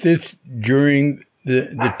 was this during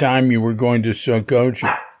the time you were going to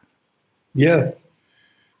Sokoji? Yeah.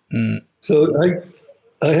 So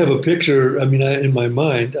I have a picture. I mean, in my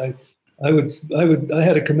mind, I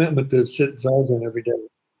had a commitment to sit zazen every day.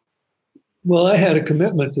 Well, I had a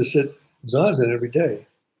commitment to sit zazen every day,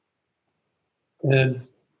 and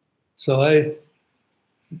so I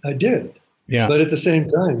did. Yeah. But at the same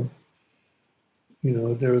time,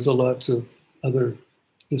 there was a lots of other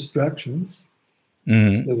distractions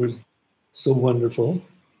that were so wonderful.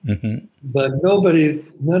 But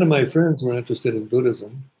none of my friends were interested in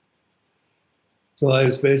Buddhism. So I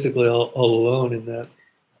was basically all alone in that.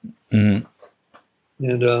 And,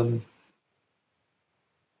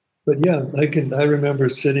 but yeah, I remember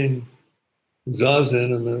sitting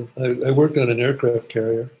zazen, and I worked on an aircraft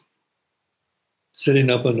carrier,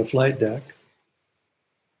 sitting up on the flight deck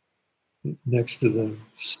next to the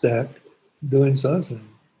stack, doing zazen.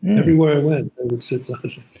 Everywhere I went, I would sit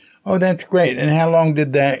zazen. Oh, that's great. And how long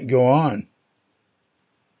did that go on?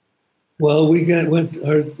 Well, we went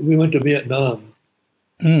to Vietnam,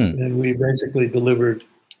 and we basically delivered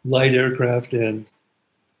light aircraft and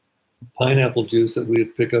pineapple juice that we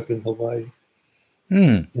would pick up in Hawaii,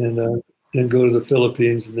 and then go to the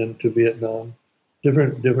Philippines, and then to Vietnam,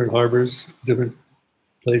 different harbors, different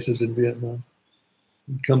places in Vietnam,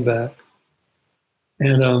 and come back.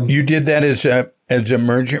 And you did that as a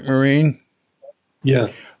merchant marine? Yeah.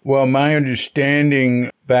 Well, my understanding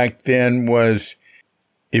back then was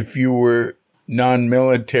if you were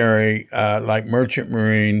non-military, like merchant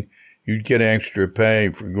marine, you'd get extra pay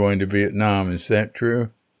for going to Vietnam. Is that true?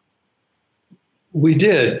 We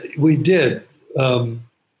did.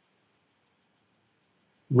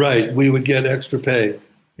 Right. We would get extra pay.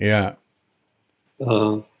 Yeah.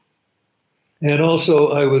 And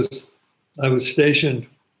also, I was stationed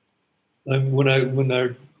when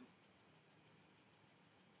our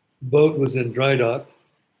boat was in dry dock.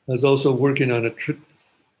 I was also working on a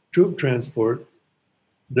troop transport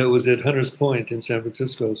that was at Hunters Point in San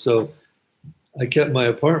Francisco. So I kept my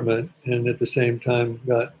apartment, and at the same time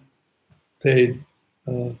got paid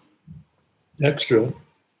uh, extra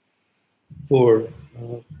for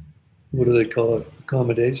what do they call it?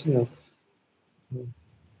 Accommodation,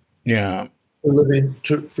 Yeah. for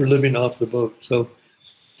living off the boat. So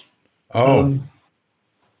Oh. um,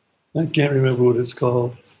 I can't remember what it's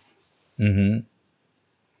called. Mm-hmm.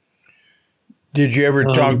 Did you ever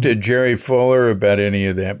talk to Um, Jerry Fuller about any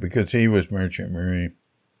of that? Because he was Merchant Marine.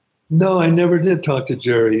 no, I never did talk to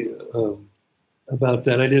Jerry about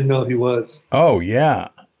that. I didn't know he was. Oh, yeah.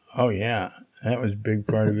 Oh, yeah. That was a big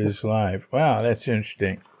part of his life. Wow, that's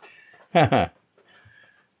interesting. uh,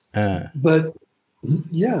 But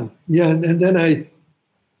yeah, and then I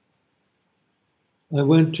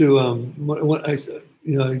went to what I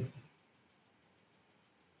you know I,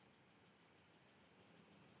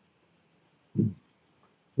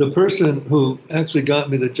 the person who actually got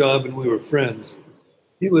me the job and we were friends.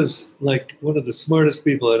 He was like one of the smartest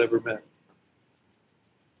people I'd ever met,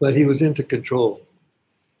 but he was into control,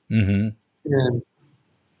 mm-hmm. and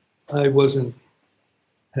I wasn't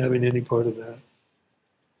having any part of that.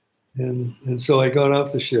 And so I got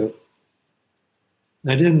off the ship.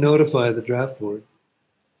 I didn't notify the draft board,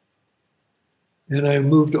 and I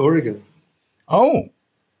moved to Oregon Oh,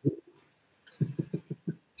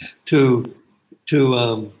 to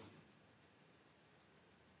to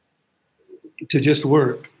to just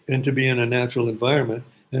work and to be in a natural environment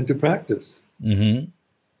and to practice. mm-hmm.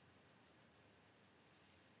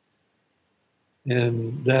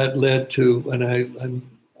 And that led to, and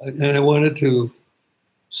I wanted to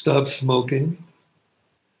stop smoking,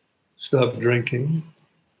 stop drinking,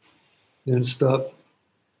 and stop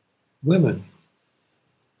women.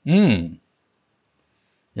 Mm.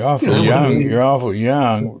 You're You awful know, I want to young. lead You're awful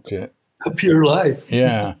young. Okay. a pure life.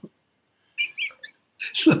 Yeah.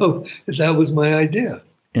 So that was my idea.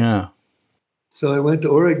 Yeah. So I went to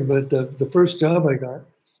Oregon, but the first job I got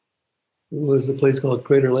was a place called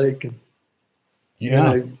Crater Lake, and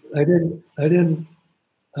Yeah. I didn't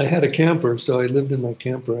I had a camper, so I lived in my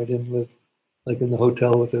camper. I didn't live like in the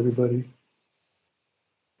hotel with everybody.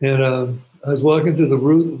 And I was walking through the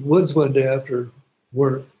woods one day after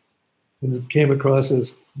work, and came across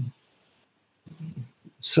this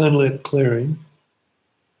sunlit clearing,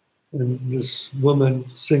 and this woman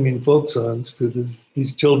singing folk songs to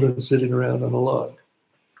these children sitting around on a log.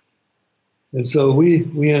 And so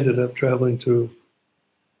we ended up traveling through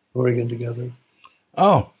Oregon together.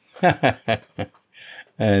 Oh,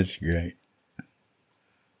 that's great.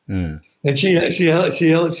 And she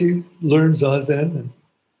learned zazen, and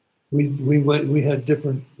we went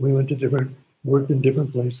to different worked in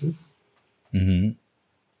different places. Mm-hmm.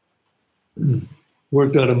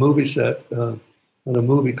 Worked on a movie set on a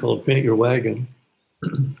movie called Paint Your Wagon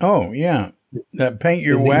Oh, yeah. That Paint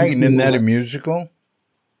Your in the East Wagon, isn't that a Eagle. musical?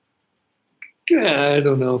 Yeah, I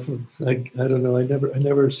don't know. I don't know. I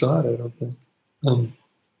never saw it. I don't think. Um,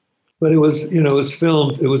 but it was it was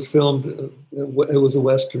filmed. It was filmed. It was a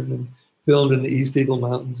western and filmed in the East Eagle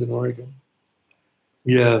Mountains in Oregon.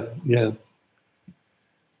 Yeah, yeah.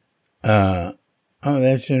 Uh, oh,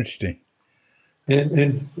 that's interesting.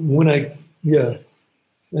 And when I yeah,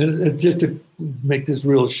 and just to make this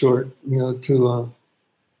real short, I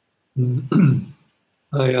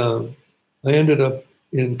I ended up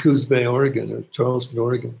in Coos Bay, Oregon, or Charleston,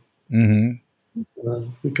 Oregon, Mm-hmm.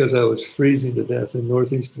 because I was freezing to death in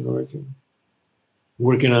northeastern Oregon,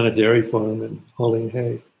 working on a dairy farm and hauling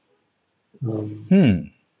hay. Um, Hmm.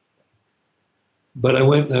 but I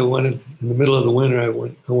wanted in the middle of the winter.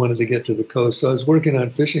 I wanted to get to the coast, so I was working on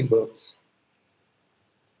fishing boats,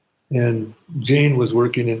 and Jane was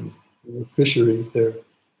working in the fishery there.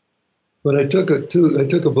 But I took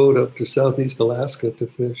a boat up to southeast Alaska to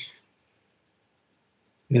fish,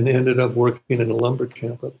 and ended up working in a lumber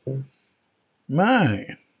camp up there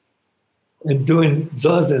My. and doing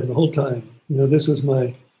zazen the whole time. This was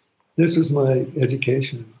my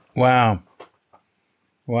education. Wow.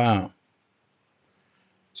 Wow.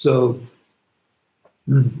 So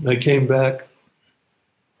I came back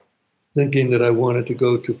thinking that I wanted to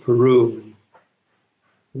go to Peru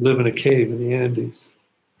and live in a cave in the Andes.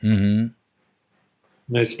 Mm-hmm.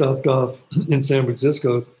 And I stopped off in San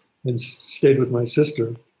Francisco and stayed with my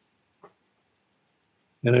sister.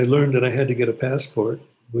 And I learned that I had to get a passport,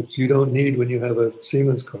 which you don't need when you have a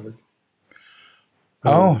Siemens card.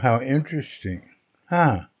 Oh, how interesting.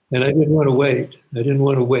 Huh. And I didn't want to wait. I didn't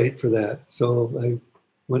want to wait for that. So I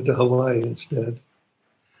went to Hawaii instead,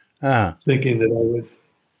 Ah, thinking that I would,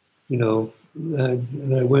 you know,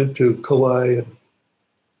 and I went to Kauai and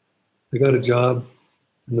I got a job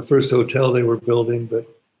in the first hotel they were building. But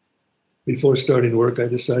before starting work, I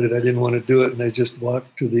decided I didn't want to do it. And I just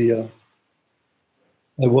walked to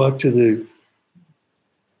I walked to the,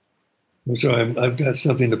 I'm sorry, I've got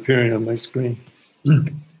something appearing on my screen.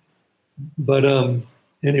 But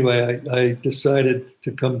anyway, I decided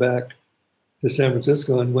to come back to San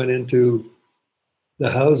Francisco and went into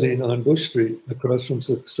the housing on Bush Street across from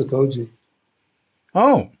Sokoji.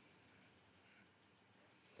 oh,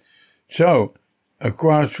 so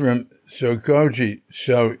across from Sokoji,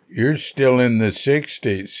 so you're still in the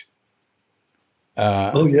 60s.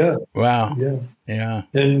 Oh yeah, Wow. yeah. Yeah.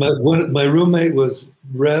 And my roommate was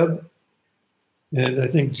Reb, and I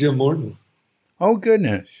think Jim Morton. Oh,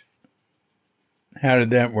 goodness. How did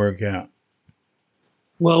that work out?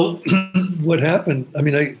 Well, what happened? I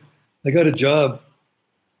mean, I got a job.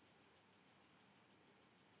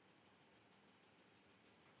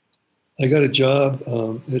 I got a job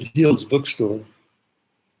at Heald's Bookstore.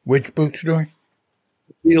 Which bookstore?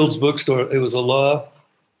 Heald's Bookstore. It was a law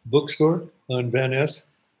bookstore on Van Ness.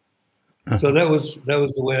 So that was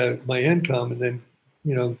the way my income, and then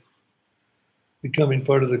becoming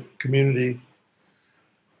part of the community.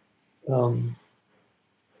 But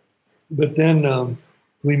then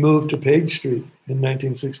we moved to Page Street in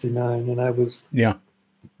 1969, and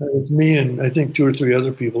me and I think two or three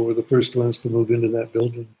other people were the first ones to move into that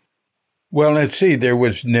building. Well, let's see. There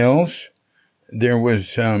was Nils. There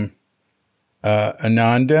was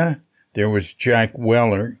Ananda. There was Jack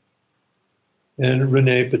Weller. And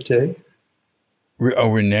Renee Pate.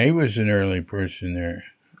 Renee was an early person there.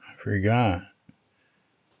 I forgot.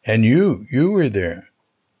 And you were there.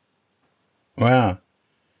 Wow.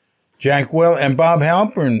 Jack Weller and Bob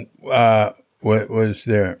Halpern was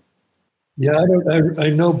there. Yeah,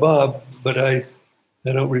 I know Bob, but I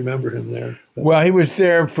don't remember him there. Well, he was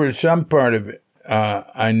there for some part of it.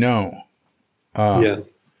 I know. Yeah.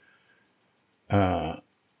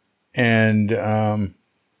 And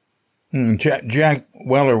Jack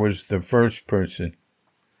Weller was the first person.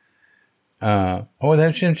 Oh,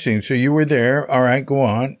 that's interesting. So you were there. All right, go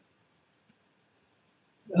on.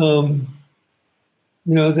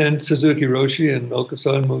 Then Suzuki Roshi and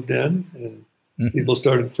Okasan moved in, and people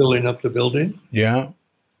started filling up the building. Yeah.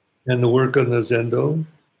 And the work on the Zendo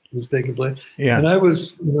was taking place. Yeah. And I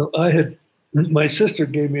was, my sister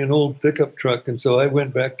gave me an old pickup truck, and so I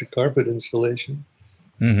went back to carpet installation.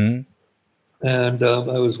 Mm-hmm. And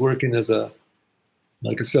I was working as a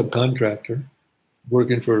subcontractor,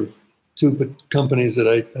 working for two companies that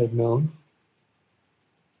I'd known.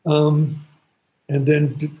 And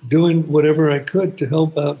then doing whatever I could to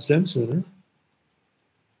help out Zen Center.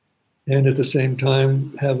 And at the same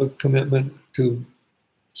time, have a commitment to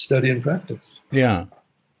study and practice. Yeah.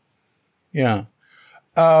 Yeah.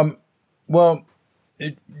 Well,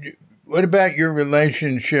 what about your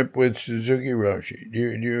relationship with Suzuki Roshi? Do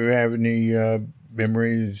you have any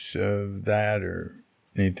memories of that or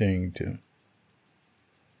anything to?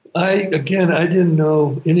 I didn't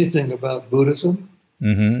know anything about Buddhism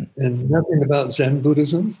and nothing about Zen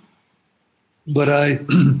Buddhism, but I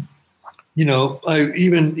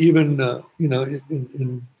even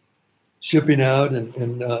in shipping out,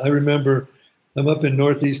 and I remember I'm up in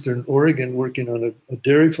northeastern Oregon working on a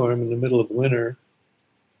dairy farm in the middle of winter.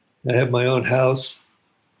 I have my own house,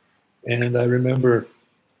 and I remember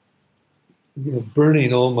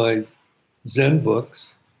burning all my Zen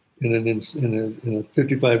books in a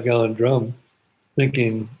 55-gallon drum,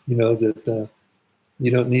 thinking that you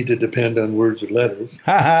don't need to depend on words or letters.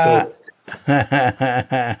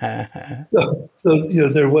 So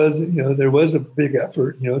there was a big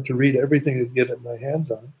effort to read everything I could get my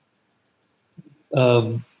hands on.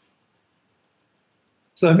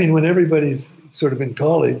 So I mean, when everybody's sort of in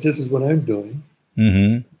college, this is what I'm doing,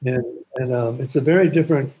 and it's a very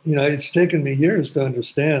different. It's taken me years to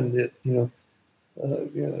understand that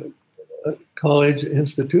a college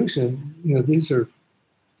institution.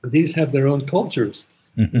 These have their own cultures,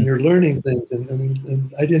 and you're learning things,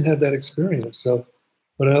 and I didn't have that experience. So,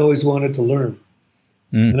 but I always wanted to learn,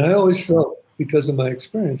 and I always felt because of my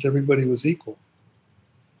experience, everybody was equal.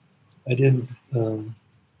 I didn't.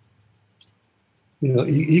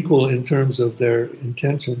 Equal in terms of their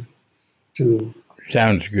intention to.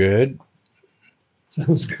 Sounds good.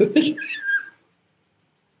 Sounds good.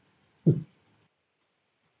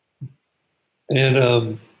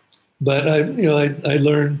 And but I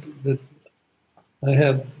learned that I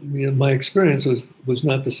have my experience was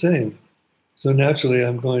not the same, So naturally,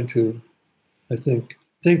 I'm going to, I think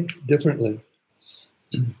differently.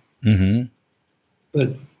 Mm-hmm.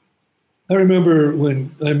 But I remember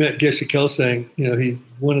when I met Geshe Kelsang,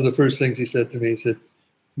 one of the first things he said to me, he said,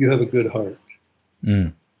 "You have a good heart."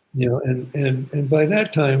 Mm. And by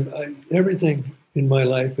that time, everything in my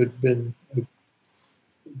life had been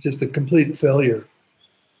just a complete failure.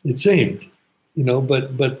 It seemed,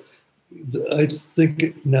 but I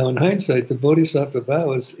think now in hindsight, the Bodhisattva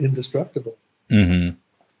vow is indestructible, Mm-hmm.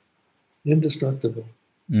 indestructible.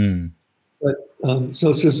 Mm. But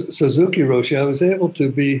so Suzuki Roshi, I was able to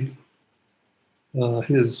be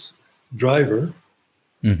his driver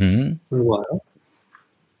Mm-hmm. for a while,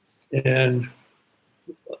 and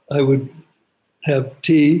I would have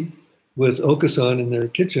tea with Okasan in their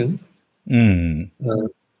kitchen, Mm. uh,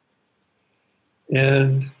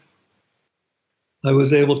 and I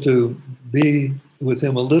was able to be with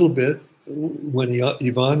him a little bit when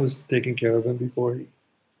Yvonne was taking care of him before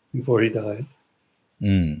he died.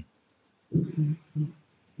 Mm.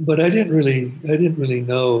 But I didn't really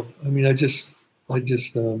know. I mean, I just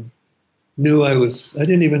knew I was. I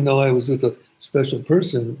didn't even know I was with a special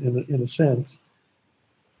person in a sense.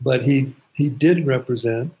 But he did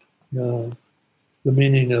represent the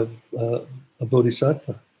meaning of a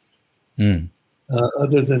bodhisattva. Mm.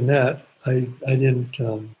 Other than that, I didn't.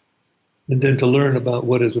 And then to learn about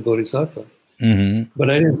what is a bodhisattva. Mm-hmm. But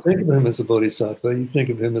I didn't think of him as a bodhisattva. You think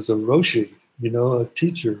of him as a roshi, a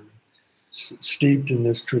teacher steeped in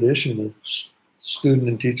this tradition of student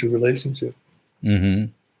and teacher relationship. Mm-hmm.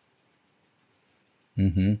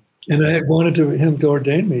 Mm-hmm. And I wanted him to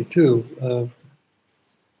ordain me too.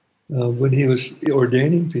 When he was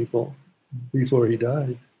ordaining people before he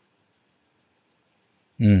died,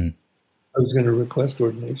 Mm. I was going to request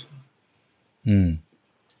ordination. Mm.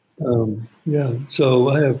 Yeah, so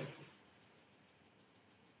I have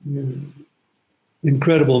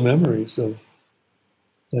incredible memories of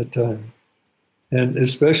that time, and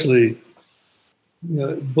especially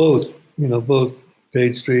both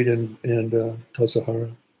Page Street and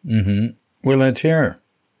Tassajara. Mm-hmm. Well, let's hear.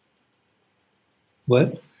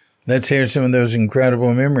 What? Let's hear some of those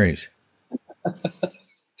incredible memories.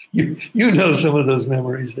 You know some of those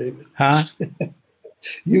memories, David. Huh?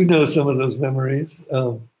 You know some of those memories.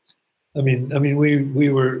 I mean, we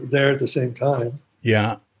were there at the same time,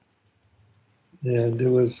 Yeah. and it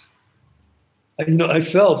was, I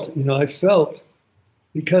felt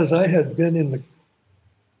because I hadn't been in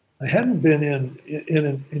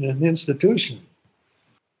an institution.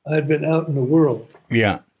 I had been out in the world,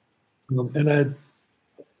 Yeah. and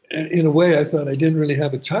in a way, I thought I didn't really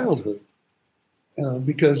have a childhood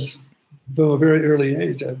because from a very early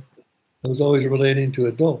age, I was always relating to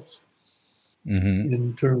adults Mm-hmm.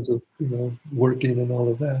 in terms of working and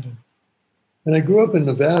all of that. And I grew up in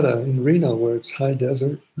Nevada, in Reno, where it's high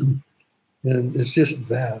desert, and it's just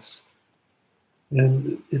vast.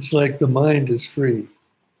 And it's like the mind is free.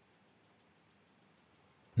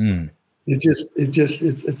 Mm.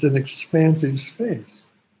 It's an expansive space.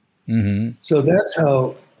 Mm-hmm. So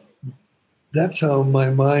that's how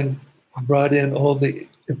my mind brought in all the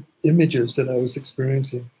images that I was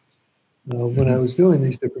experiencing when I was doing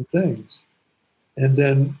these different things, and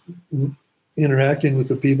then interacting with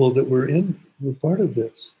the people that were part of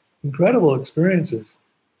this incredible experiences.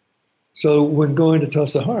 So when going to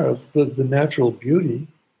Tassajara, the natural beauty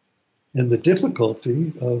and the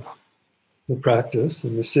difficulty of the practice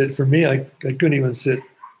and the sit, for me, I couldn't even sit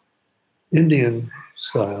Indian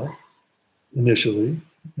style initially.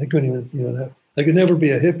 I couldn't even, that I could never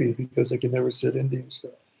be a hippie because I could never sit Indian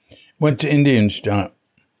style. What's Indian style?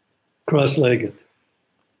 Cross-legged.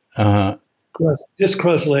 Uh-huh. Just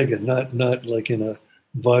cross-legged, not like in a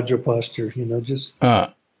Vajra posture, just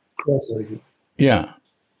cross-legged. Yeah.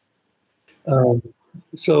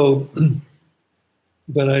 So,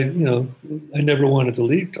 but I never wanted to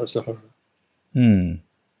leave Tassajara. Hmm.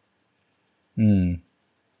 Hmm.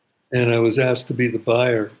 And I was asked to be the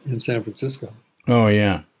buyer in San Francisco. Oh,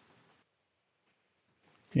 yeah.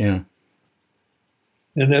 Yeah.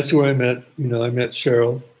 And that's where I met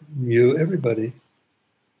Cheryl, you, everybody,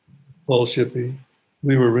 Paul Shippey.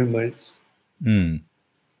 We were roommates. Hmm.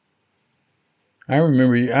 I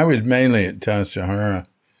remember I was mainly at Tassajara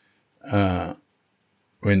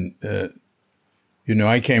when,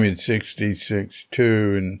 I came in 66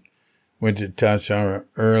 too and went to Tassajara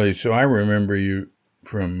early. So I remember you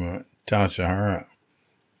from Tassajara.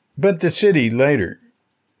 But the city later,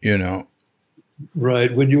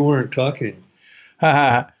 Right, when you weren't talking.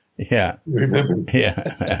 Yeah. Remember?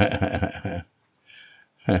 Yeah.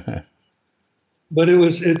 But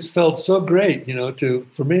it felt so great,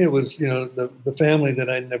 for me it was, the family that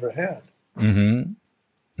I never had.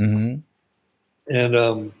 Mm-hmm. Mm-hmm.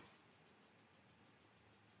 And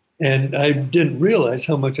and I didn't realize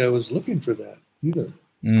how much I was looking for that either.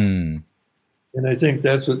 Mm. And I think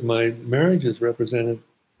that's what my marriage is represented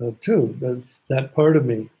too. That part of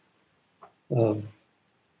me. Um,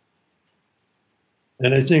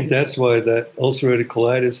 and I think that's why that ulcerative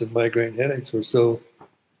colitis and migraine headaches were so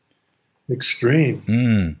extreme,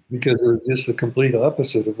 Mm. because it was just the complete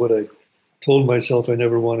opposite of what I told myself I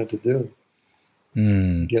never wanted to do,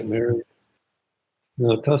 Mm. get married.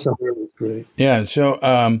 No, Tassa Harter was great. Yeah. So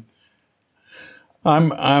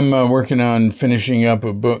I'm working on finishing up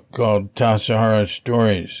a book called Tassajara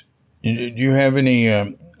Stories. Do you have any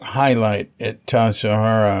highlight at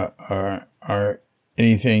Tassajara or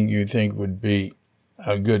anything you think would be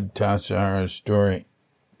a good Tassajara story?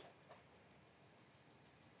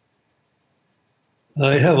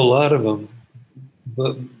 I have a lot of them,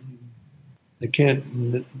 but I can't.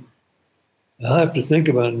 I'll have to think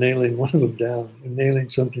about nailing one of them down, nailing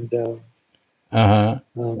something down, Uh-huh.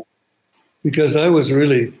 because I was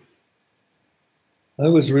really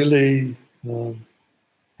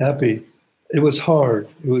happy. It was hard.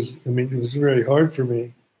 I mean, it was very hard for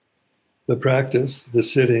me, the practice, the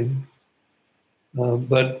sitting.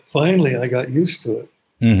 But finally, I got used to it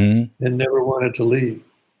Mm-hmm. and never wanted to leave.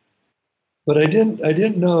 But I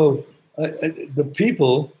didn't know the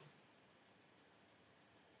people.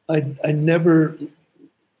 I never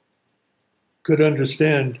could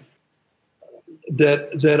understand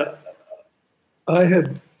that I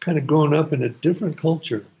had kind of grown up in a different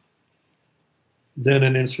culture than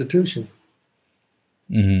an institution.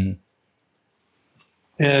 Mm-hmm.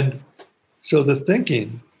 And so the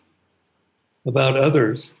thinking about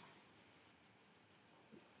others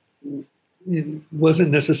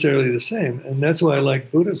wasn't necessarily the same. And that's why I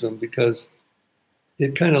like Buddhism, because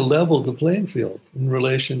it kind of leveled the playing field in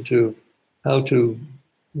relation to how to,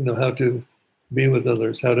 how to be with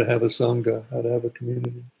others, how to have a sangha, how to have a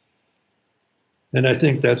community. And I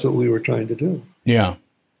think that's what we were trying to do. Yeah.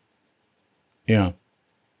 Yeah.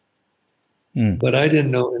 Mm. But I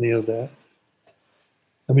didn't know any of that.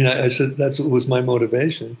 I mean, I said that's what was my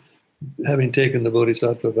motivation, having taken the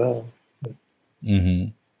Bodhisattva vow. Mm-hmm.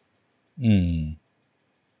 Mm.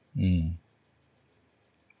 Mm.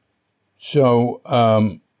 So,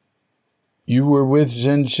 you were with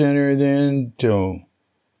Zen Center then till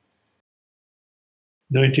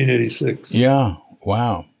 1986. yeah.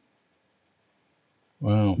 Wow.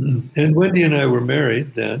 Wow. And Wendy and I were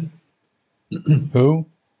married then. Who?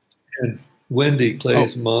 And Wendy,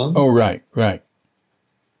 Clay's mom. Oh, right, right.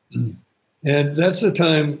 And that was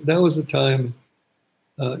the time,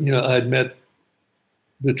 I'd met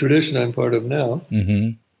the tradition I'm part of now.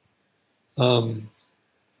 Mm-hmm.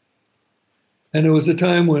 And it was a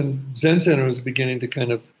time when Zen Center was beginning to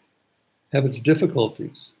kind of have its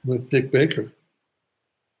difficulties with Dick Baker.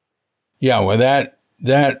 Yeah, well,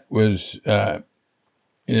 that was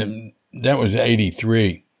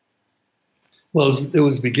 83. Well, it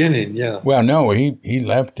was beginning, yeah. Well, no, he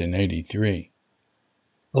left in 83.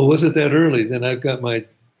 Oh, was it that early? Then I've got my,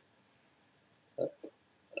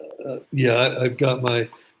 I've got my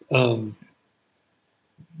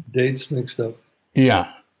dates mixed up.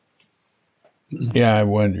 Yeah. Yeah, I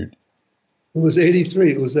wondered. It was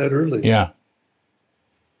 83. It was that early. Yeah.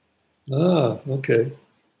 Ah, okay.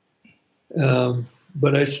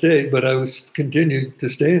 But I stayed, but I was continued to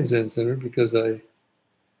stay in Zen Center because I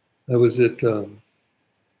was at, I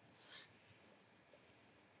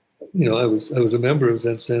was a member of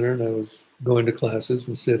Zen Center, and I was going to classes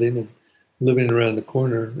and sitting and living around the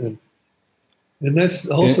corner, and that's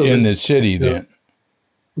also in the city then.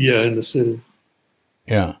 Yeah, in the city.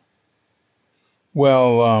 Yeah.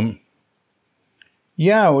 Well,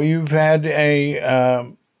 you've had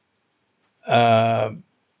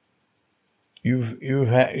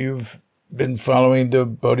you've been following the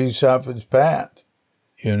Bodhisattva's path,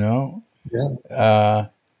 Yeah.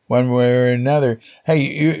 one way or another. Hey,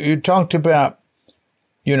 you talked about,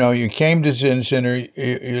 you came to Zen Center,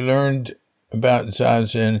 you learned about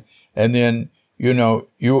Zazen, and then, you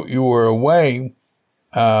were away,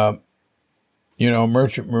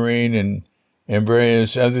 Merchant Marine and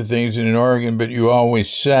various other things in Oregon, but you always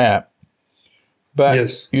sat. But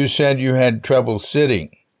yes. You said you had trouble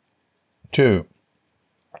sitting, too.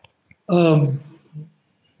 Well,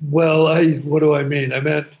 what do I mean? I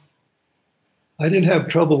meant I didn't have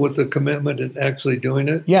trouble with the commitment and actually doing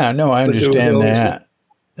it. Yeah, no, I understand that.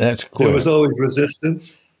 That's clear. There was always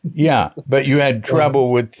resistance. Yeah, but you had trouble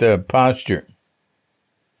with the posture.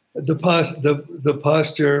 The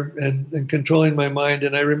posture and controlling my mind.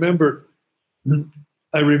 And I remember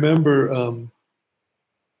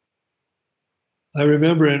I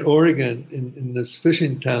remember in Oregon, in this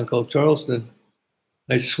fishing town called Charleston,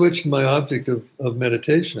 I switched my object of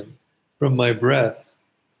meditation from my breath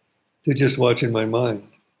to just watching my mind.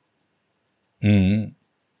 Mm-hmm.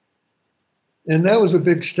 And that was a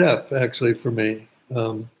big step, actually, for me,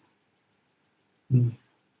 to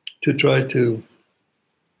try to.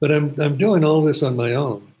 But I'm doing all this on my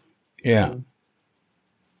own. Yeah.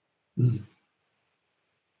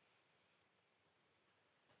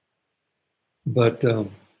 But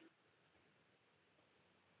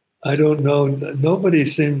I don't know. Nobody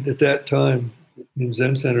seemed at that time in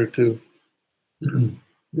Zen Center to,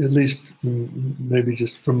 at least maybe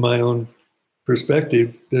just from my own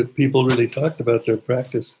perspective, that people really talked about their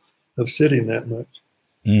practice of sitting that much.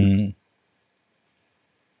 Mm-hmm.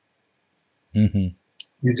 Mm-hmm.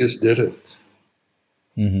 You just did it.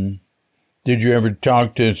 Mm-hmm. Did you ever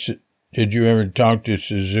talk to Suzuki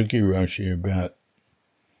Roshi about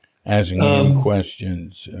asking him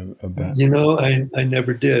questions about? I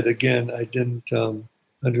never did. Again, I didn't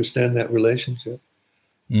understand that relationship.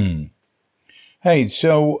 Hey,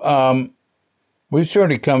 so we've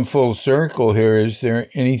sort of come full circle here. Is there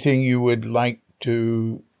anything you would like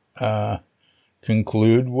to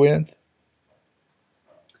conclude with?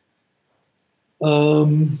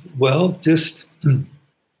 Well, just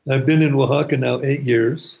I've been in Oaxaca now 8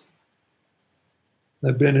 years.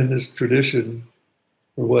 I've been in this tradition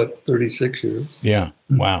for 36 years. Yeah.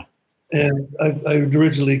 Wow. And I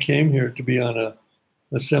originally came here to be on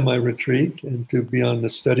a semi-retreat and to be on the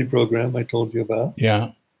study program I told you about.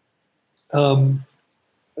 Yeah.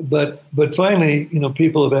 But finally,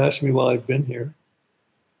 people have asked me while I've been here,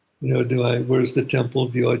 where's the temple?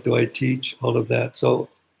 Do I teach all of that? So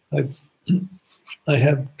I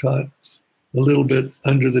have taught a little bit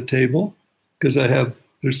under the table because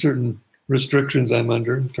there's certain restrictions I'm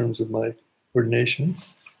under in terms of my ordination.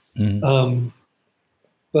 Mm-hmm.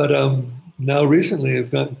 But now recently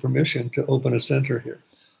I've gotten permission to open a center here.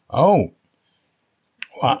 Oh,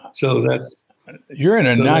 wow. So you're in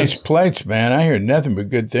a nice place, man. I hear nothing but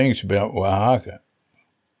good things about Oaxaca.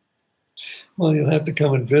 Well, you'll have to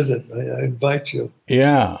come and visit. I invite you.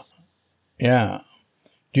 Yeah. Yeah.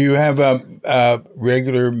 Do you have a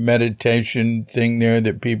regular meditation thing there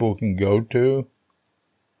that people can go to?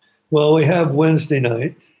 Well, we have Wednesday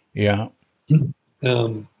night. Yeah.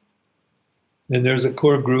 And there's a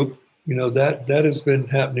core group, that has been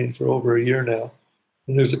happening for over a year now.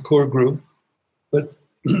 And there's a core group. But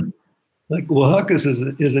like Oaxaca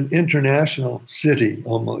is an international city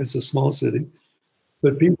almost. It's a small city.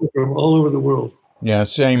 But people from all over the world. Yeah,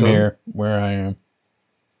 same here where I am.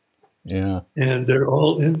 Yeah. And they're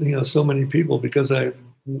all in, so many people because I'm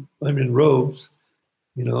in robes.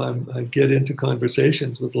 I get into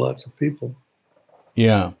conversations with lots of people.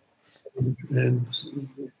 Yeah. And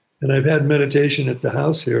I've had meditation at the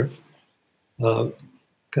house here,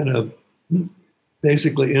 kind of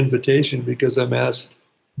basically invitation because I'm asked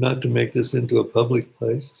not to make this into a public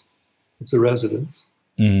place. It's a residence.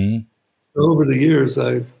 Mm-hmm. Over the years,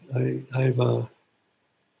 I've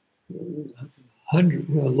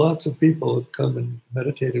lots of people have come and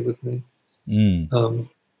meditated with me. And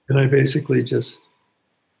I basically just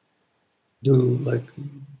do like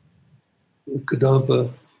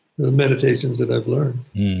Kadampa, the meditations that I've learned,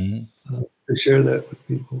 to share that with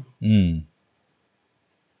people.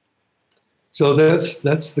 So that's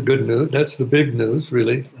the good news. That's the big news,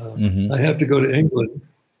 really. I have to go to England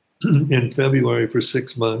in February for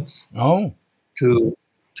 6 months. Oh, to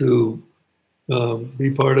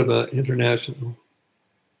be part of an international,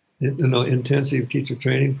 intensive teacher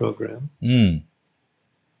training program.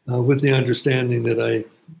 With the understanding that I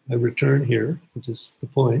return here, which is the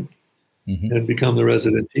point, and become the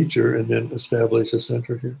resident teacher, and then establish a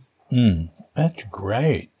center here. That's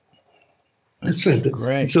great. That's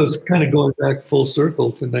great. So it's kind of going back full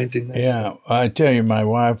circle to 1990. Yeah, I tell you, my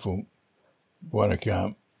wife will want to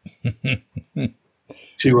come.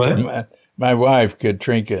 She what? My wife,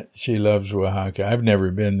 Katrinka, she loves Oaxaca. I've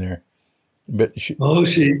never been there, but she's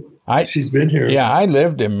been here. Yeah, I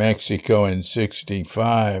lived in Mexico in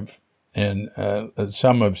 '65 and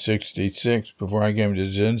some of '66 before I came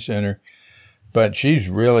to Zen Center. But she's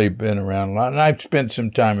really been around a lot, and I've spent some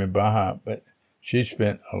time in Baja, but she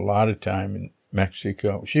spent a lot of time in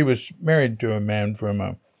Mexico. She was married to a man from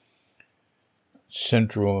a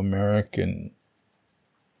Central American.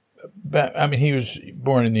 But I mean, he was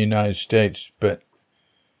born in the United States, but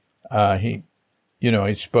he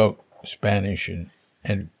spoke Spanish and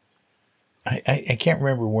I can't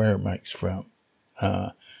remember where Mike's from,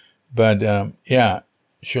 but yeah,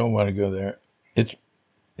 she'll want to go there.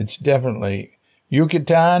 It's definitely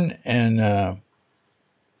Yucatan and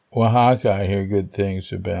Oaxaca, I hear good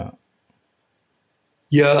things about.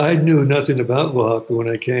 Yeah, I knew nothing about Oaxaca when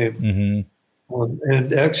I came. Mm-hmm.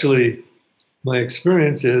 And actually, my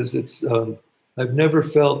experience is I've never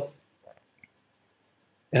felt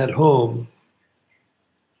at home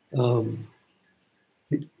um,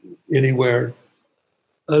 anywhere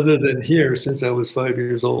other than here since I was 5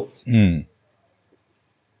 years old. Mm.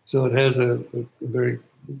 So it has a very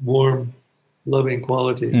warm, loving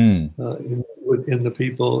quality Mm. within the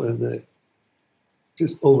people and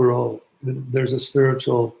just overall. There's a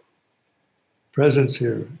spiritual presence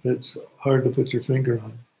here that's hard to put your finger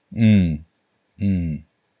on. Mm. Mm.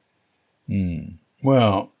 Mm.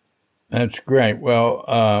 Well, that's great.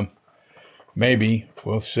 Well, maybe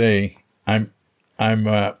we'll see. I'm, I'm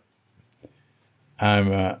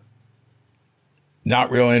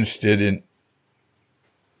not real interested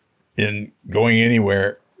in going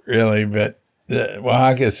anywhere really, but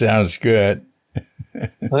Oaxaca sounds good.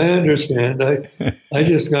 I understand. I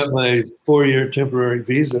just got my 4-year temporary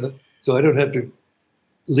visa, so I don't have to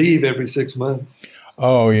leave every 6 months.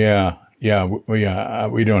 Oh yeah, yeah,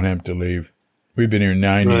 we don't have to leave. We've been here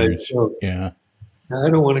 9 Right. years. So Yeah, I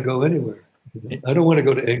don't want to go anywhere. I don't want to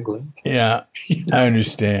go to England. yeah, I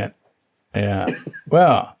understand. Yeah,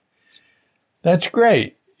 well, that's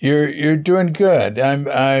great. You're doing good. I'm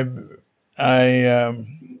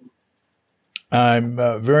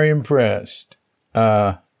very impressed.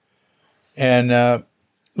 And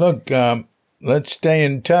look, let's stay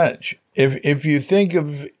in touch. If you think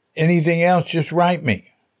of anything else, just write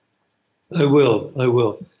me. I will. I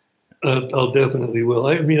will. I'll definitely will.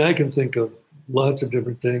 I mean, I can think of lots of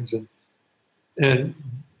different things, and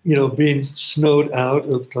being snowed out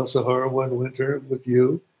of Tassajara one winter with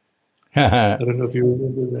you. I don't know if you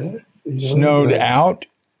remember that. Snowed out.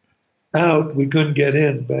 Out, we couldn't get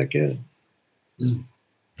in, back in.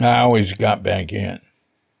 I always got back in.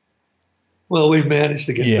 Well, we managed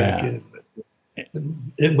to get back Yeah. in, but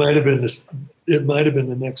it might have been this. It might have been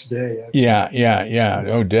the next day. Actually. Yeah.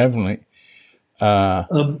 Oh, definitely.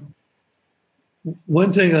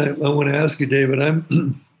 One thing I want to ask you, David,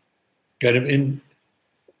 I'm kind of in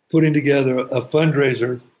putting together a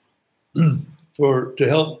fundraiser to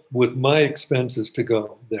help with my expenses to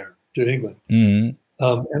go there to England. Mm-hmm.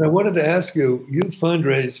 And I wanted to ask you, you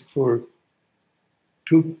fundraised for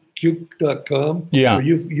Kook.com? Yeah. Or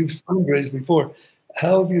you've fundraised before.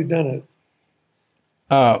 How have you done it?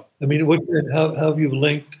 Uh, I mean, how have you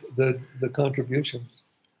linked the contributions?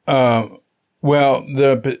 Well,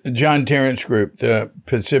 the John Terrence Group, the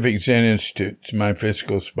Pacific Zen Institute's my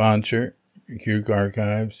fiscal sponsor, Kook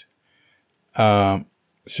Archives.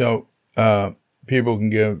 So people can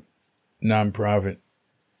give nonprofit.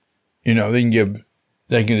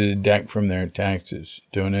 They can deduct from their taxes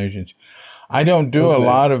donations. I don't do a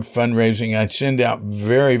lot of fundraising. I send out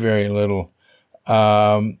very, very little,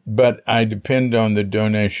 but I depend on the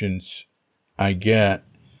donations I get.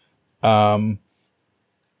 I'd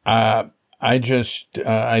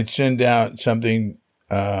send out something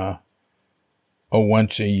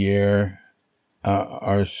once a year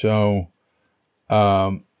or so.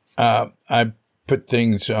 I put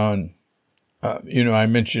things on, I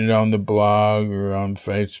mentioned it on the blog or on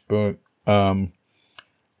Facebook. A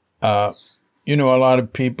lot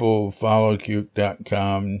of people follow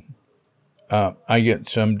Kook.com. I get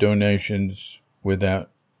some donations without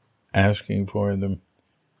asking for them.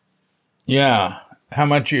 Yeah. How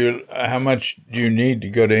much do you need to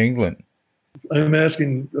go to England? I'm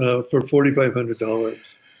asking for $4,500.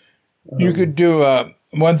 You could do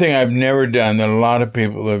one thing I've never done that a lot of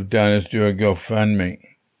people have done is do a GoFundMe.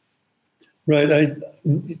 Right.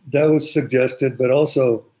 That was suggested, but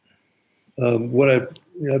also what I've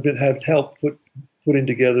been had help putting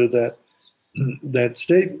together that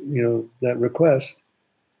state, that request,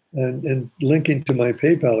 and linking to my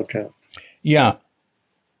PayPal account. Yeah.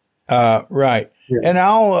 Right. Yeah. And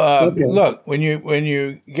I'll look when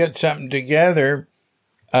you get something together.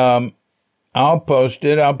 I'll post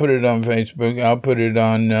it. I'll put it on Facebook. I'll put it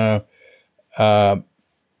on,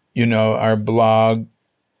 our blog.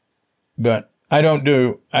 But I don't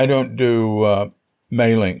do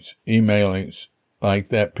emailings like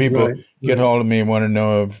that. People get hold of me and want to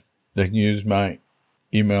know if they can use my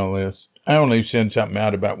email list. I only send something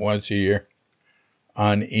out about once a year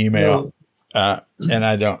on email, and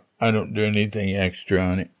I don't do anything extra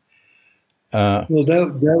on it. Well,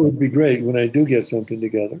 that would be great when I do get something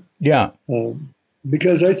together. Yeah.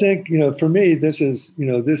 Because I think, for me, this is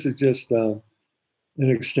just an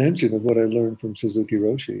extension of what I learned from Suzuki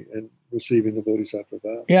Roshi and receiving the Bodhisattva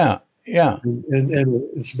vow. Yeah. And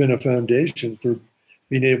it's been a foundation for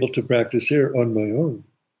being able to practice here on my own.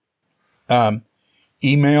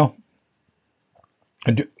 email?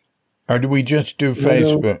 Or do we just do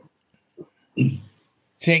Facebook?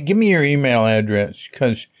 See, give me your email address,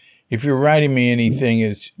 because if you're writing me anything,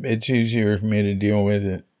 it's easier for me to deal with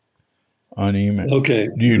it on email. Okay.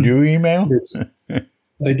 Do you do email?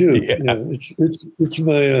 I do. Yeah. Yeah. It's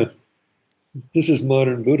my. This is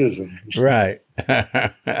modern Buddhism. Right.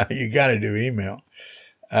 You got to do email.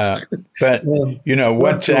 But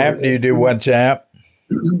WhatsApp. Do you do WhatsApp?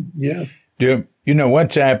 Yeah.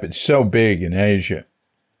 WhatsApp is so big in Asia.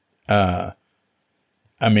 I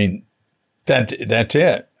mean, that's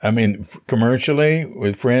it. I mean, commercially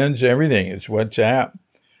with friends, everything is WhatsApp.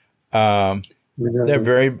 They're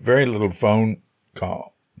very, very little phone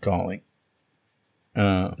calling.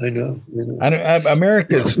 I know.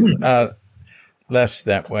 America's less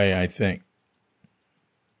that way, I think.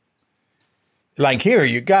 Like here,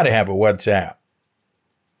 you got to have a WhatsApp.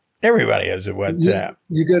 Everybody has a WhatsApp.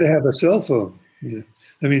 You got to have a cell phone. Yeah.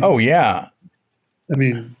 I mean. Oh yeah. I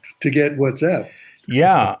mean, to get WhatsApp.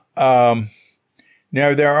 Yeah. Now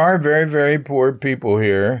there are very, very poor people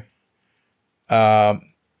here.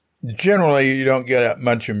 Generally, you don't get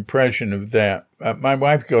much impression of that. My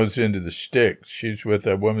wife goes into the sticks. She's with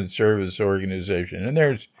a women's service organization, and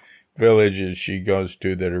there's villages she goes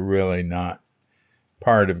to that are really not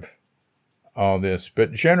part of all this.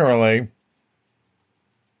 But generally,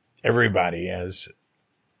 everybody has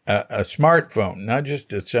a smartphone, not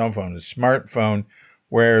just a cell phone, a smartphone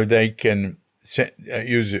where they can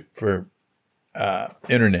use it for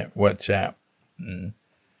internet, WhatsApp.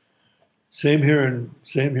 Same here in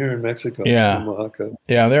Mexico. Yeah, in Oaxaca.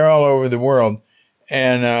 Yeah, they're all over the world,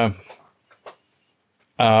 and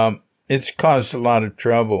it's caused a lot of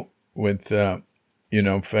trouble with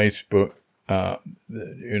Facebook.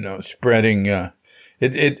 Spreading.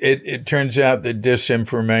 It turns out that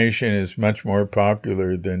disinformation is much more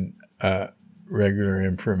popular than regular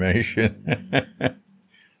information.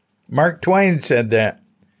 Mark Twain said that.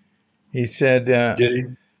 He said. Did he?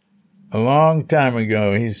 A long time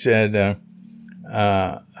ago, he said, a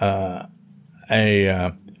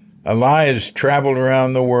lie has traveled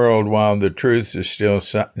around the world while the truth is still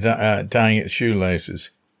tying its shoelaces.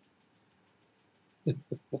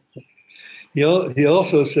 He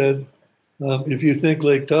also said, if you think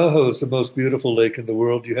Lake Tahoe is the most beautiful lake in the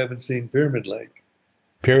world, you haven't seen Pyramid Lake.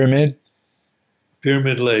 Pyramid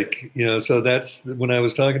Lake. So that's when I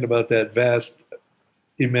was talking about that vast,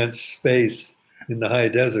 immense space in the high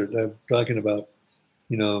desert. I'm talking about,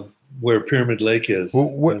 where Pyramid Lake is.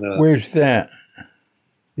 Where's that?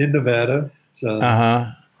 In Nevada. So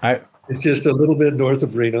it's just a little bit north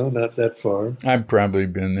of Reno, not that far. I've probably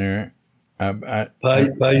been there.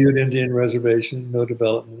 Paiute Indian Reservation, no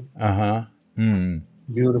development.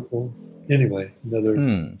 Beautiful. Anyway, another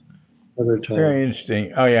time. Very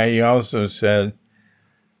interesting. Oh yeah, he also said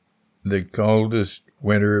the coldest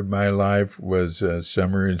winter of my life was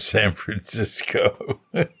summer in San Francisco.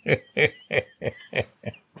 All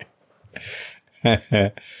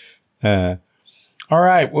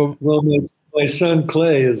right. Well, my son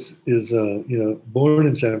Clay is born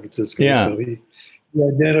in San Francisco. Yeah. So he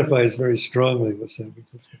identifies very strongly with San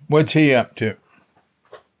Francisco. What's he up to?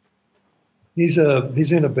 He's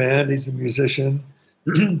in a band. He's a musician,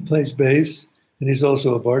 plays bass, and he's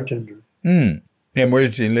also a bartender. And where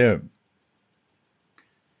does he live?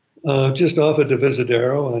 Just off of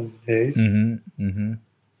Divisadero on Hayes.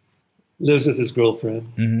 Lives with his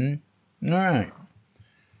girlfriend. All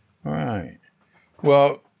right.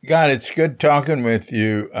 Well, God, it's good talking with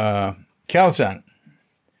you. Kelsang.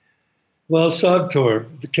 Well, Sagtor.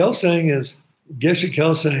 The Kelsang is, Geshe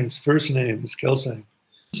Kelsang's first name is Kelsang.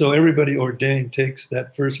 So everybody ordained takes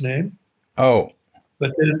that first name. Oh.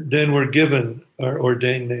 But then we're given our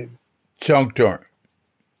ordained name. Sagtor.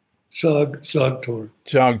 Sagtor.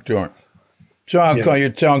 Sagtor. So I'll call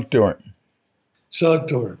you Sagtor.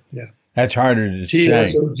 Sagtor, yeah. That's harder to say.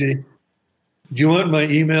 T-S-O-G. Do you want my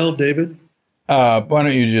email, David? Why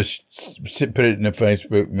don't you just put it in a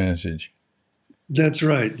Facebook message? That's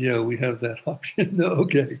right. Yeah, we have that option.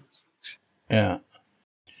 Okay. Yeah.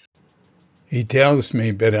 He tells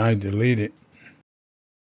me, but I delete it.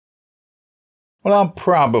 Well, I'll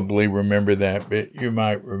probably remember that, but you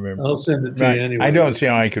might remember. I'll send it to you anyway. I don't see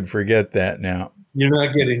how I could forget that now. You're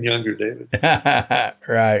not getting younger, David.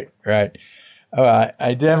 Right. Oh,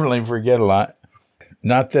 I definitely forget a lot.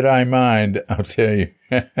 Not that I mind, I'll tell you.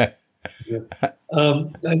 Yeah.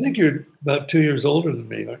 I think you're about 2 years older than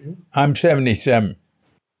me, aren't you? I'm 77.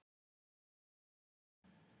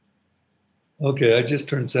 Okay, I just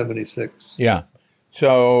turned 76. Yeah.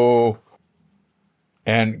 So,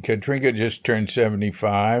 and Katrinka just turned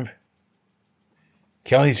 75.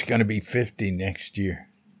 Kelly's going to be 50 next year.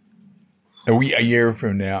 A year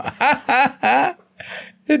from now.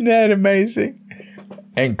 Isn't that amazing?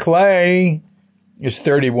 And Clay is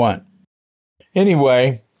 31.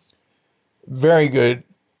 Anyway, very good.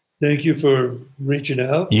 Thank you for reaching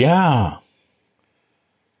out. Yeah.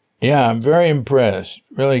 Yeah, I'm very impressed.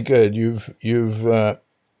 Really good. You've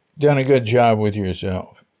done a good job with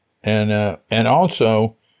yourself. And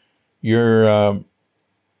also you've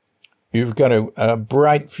got a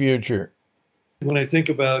bright future. When I think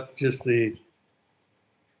about just the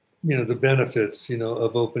benefits,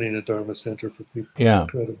 of opening a Dharma center for people. Yeah.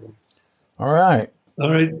 Incredible. All right.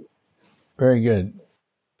 Very good.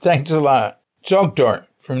 Thanks a lot. Tsogtor.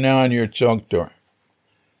 From now on, you're Tsogtor.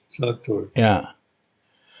 Tsogtor. Yeah.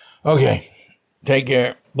 Okay. Take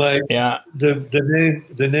care.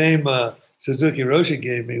 The name Suzuki Roshi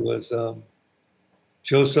gave me was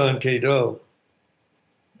Chosan Keido.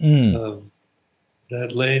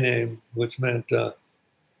 That lay name, which meant, I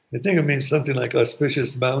think it means something like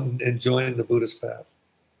auspicious mountain enjoying the Buddhist path.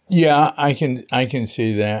 Yeah, I can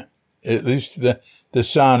see that. At least the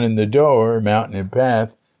san and the do are mountain and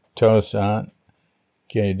path. Tosan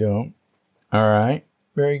Keido. All right.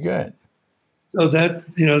 Very good. So that's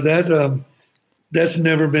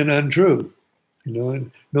never been untrue, no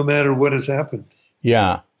matter what has happened.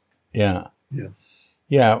 Yeah. Well,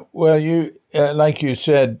 you like you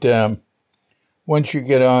said, once you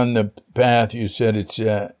get on the path, you said it's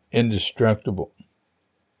indestructible.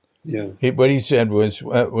 Yeah. What he said was,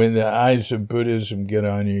 when the eyes of Buddhism get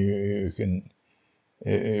on you,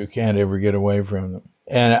 you can't ever get away from them.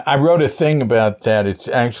 And I wrote a thing about that. It's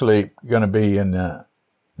actually going to be in the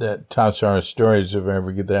Tassara Stories if I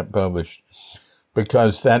ever get that published,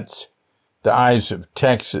 because that's the Eyes of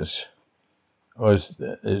Texas is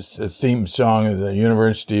the theme song of the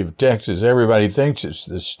University of Texas. Everybody thinks it's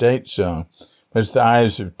the state song, but it's the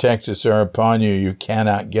Eyes of Texas are upon you. You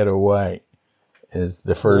cannot get away is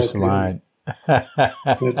the first line.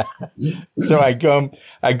 So I go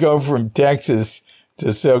from Texas to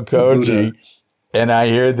Sokoji, and I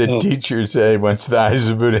hear the teacher say, once the eyes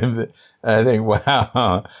of Buddha, I think,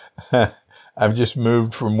 wow, I've just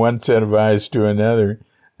moved from one set of eyes to another.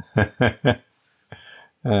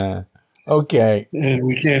 Okay. And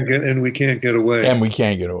we can't get away. And we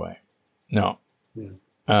can't get away. No. Yeah.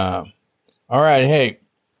 All right. Hey.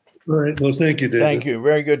 All right. Well, thank you, David. Thank you.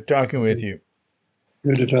 Very good talking with you.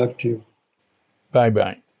 Good to talk to you.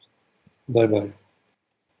 Bye-bye. Bye-bye.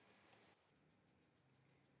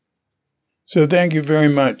 So thank you very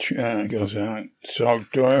much, Gilson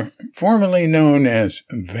Tsogtor, formerly known as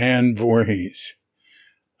Van Voorhees.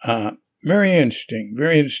 Very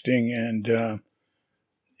interesting, and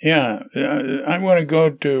I want to go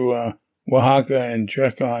to Oaxaca and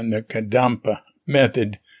check on the Kadampa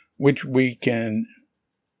method, which we can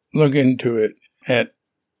look into it at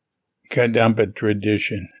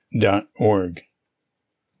kadampatradition.org.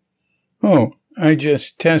 Oh, I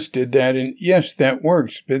just tested that, and yes, that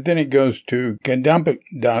works, but then it goes to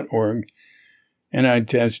kadampa.org, and I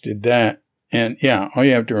tested that, and all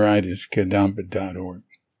you have to write is kadampa.org.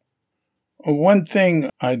 One thing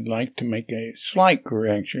I'd like to make a slight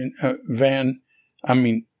correction.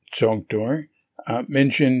 Tsogtor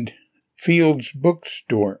mentioned Field's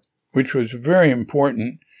Bookstore, which was very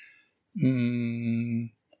important.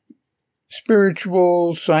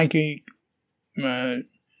 Spiritual, psychic,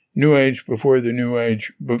 New Age before the New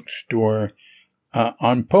Age bookstore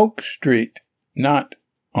on Polk Street, not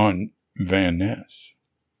on Van Ness,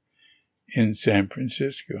 in San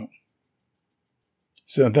Francisco.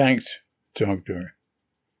 So thanks, Tsogtor.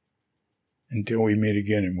 Until we meet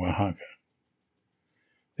again in Oaxaca.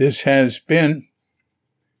 This has been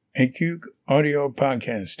a Cuke Audio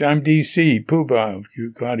podcast. I'm DC Puba of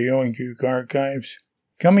Cuke Audio and Cuke Archives,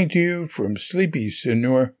 coming to you from sleepy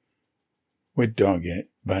Sonora with Doggett,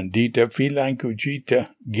 Bandita Feline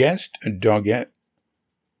Cuchita, guest Doggett,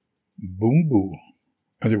 Boombu,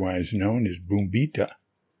 otherwise known as Boombita.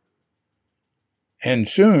 And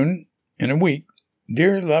soon, in a week,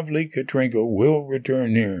 dear lovely Katrinka will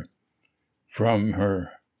return here from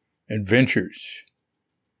her adventures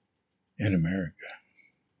in America.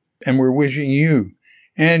 And we're wishing you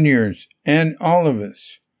and yours and all of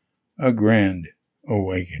us a grand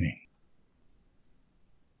awakening.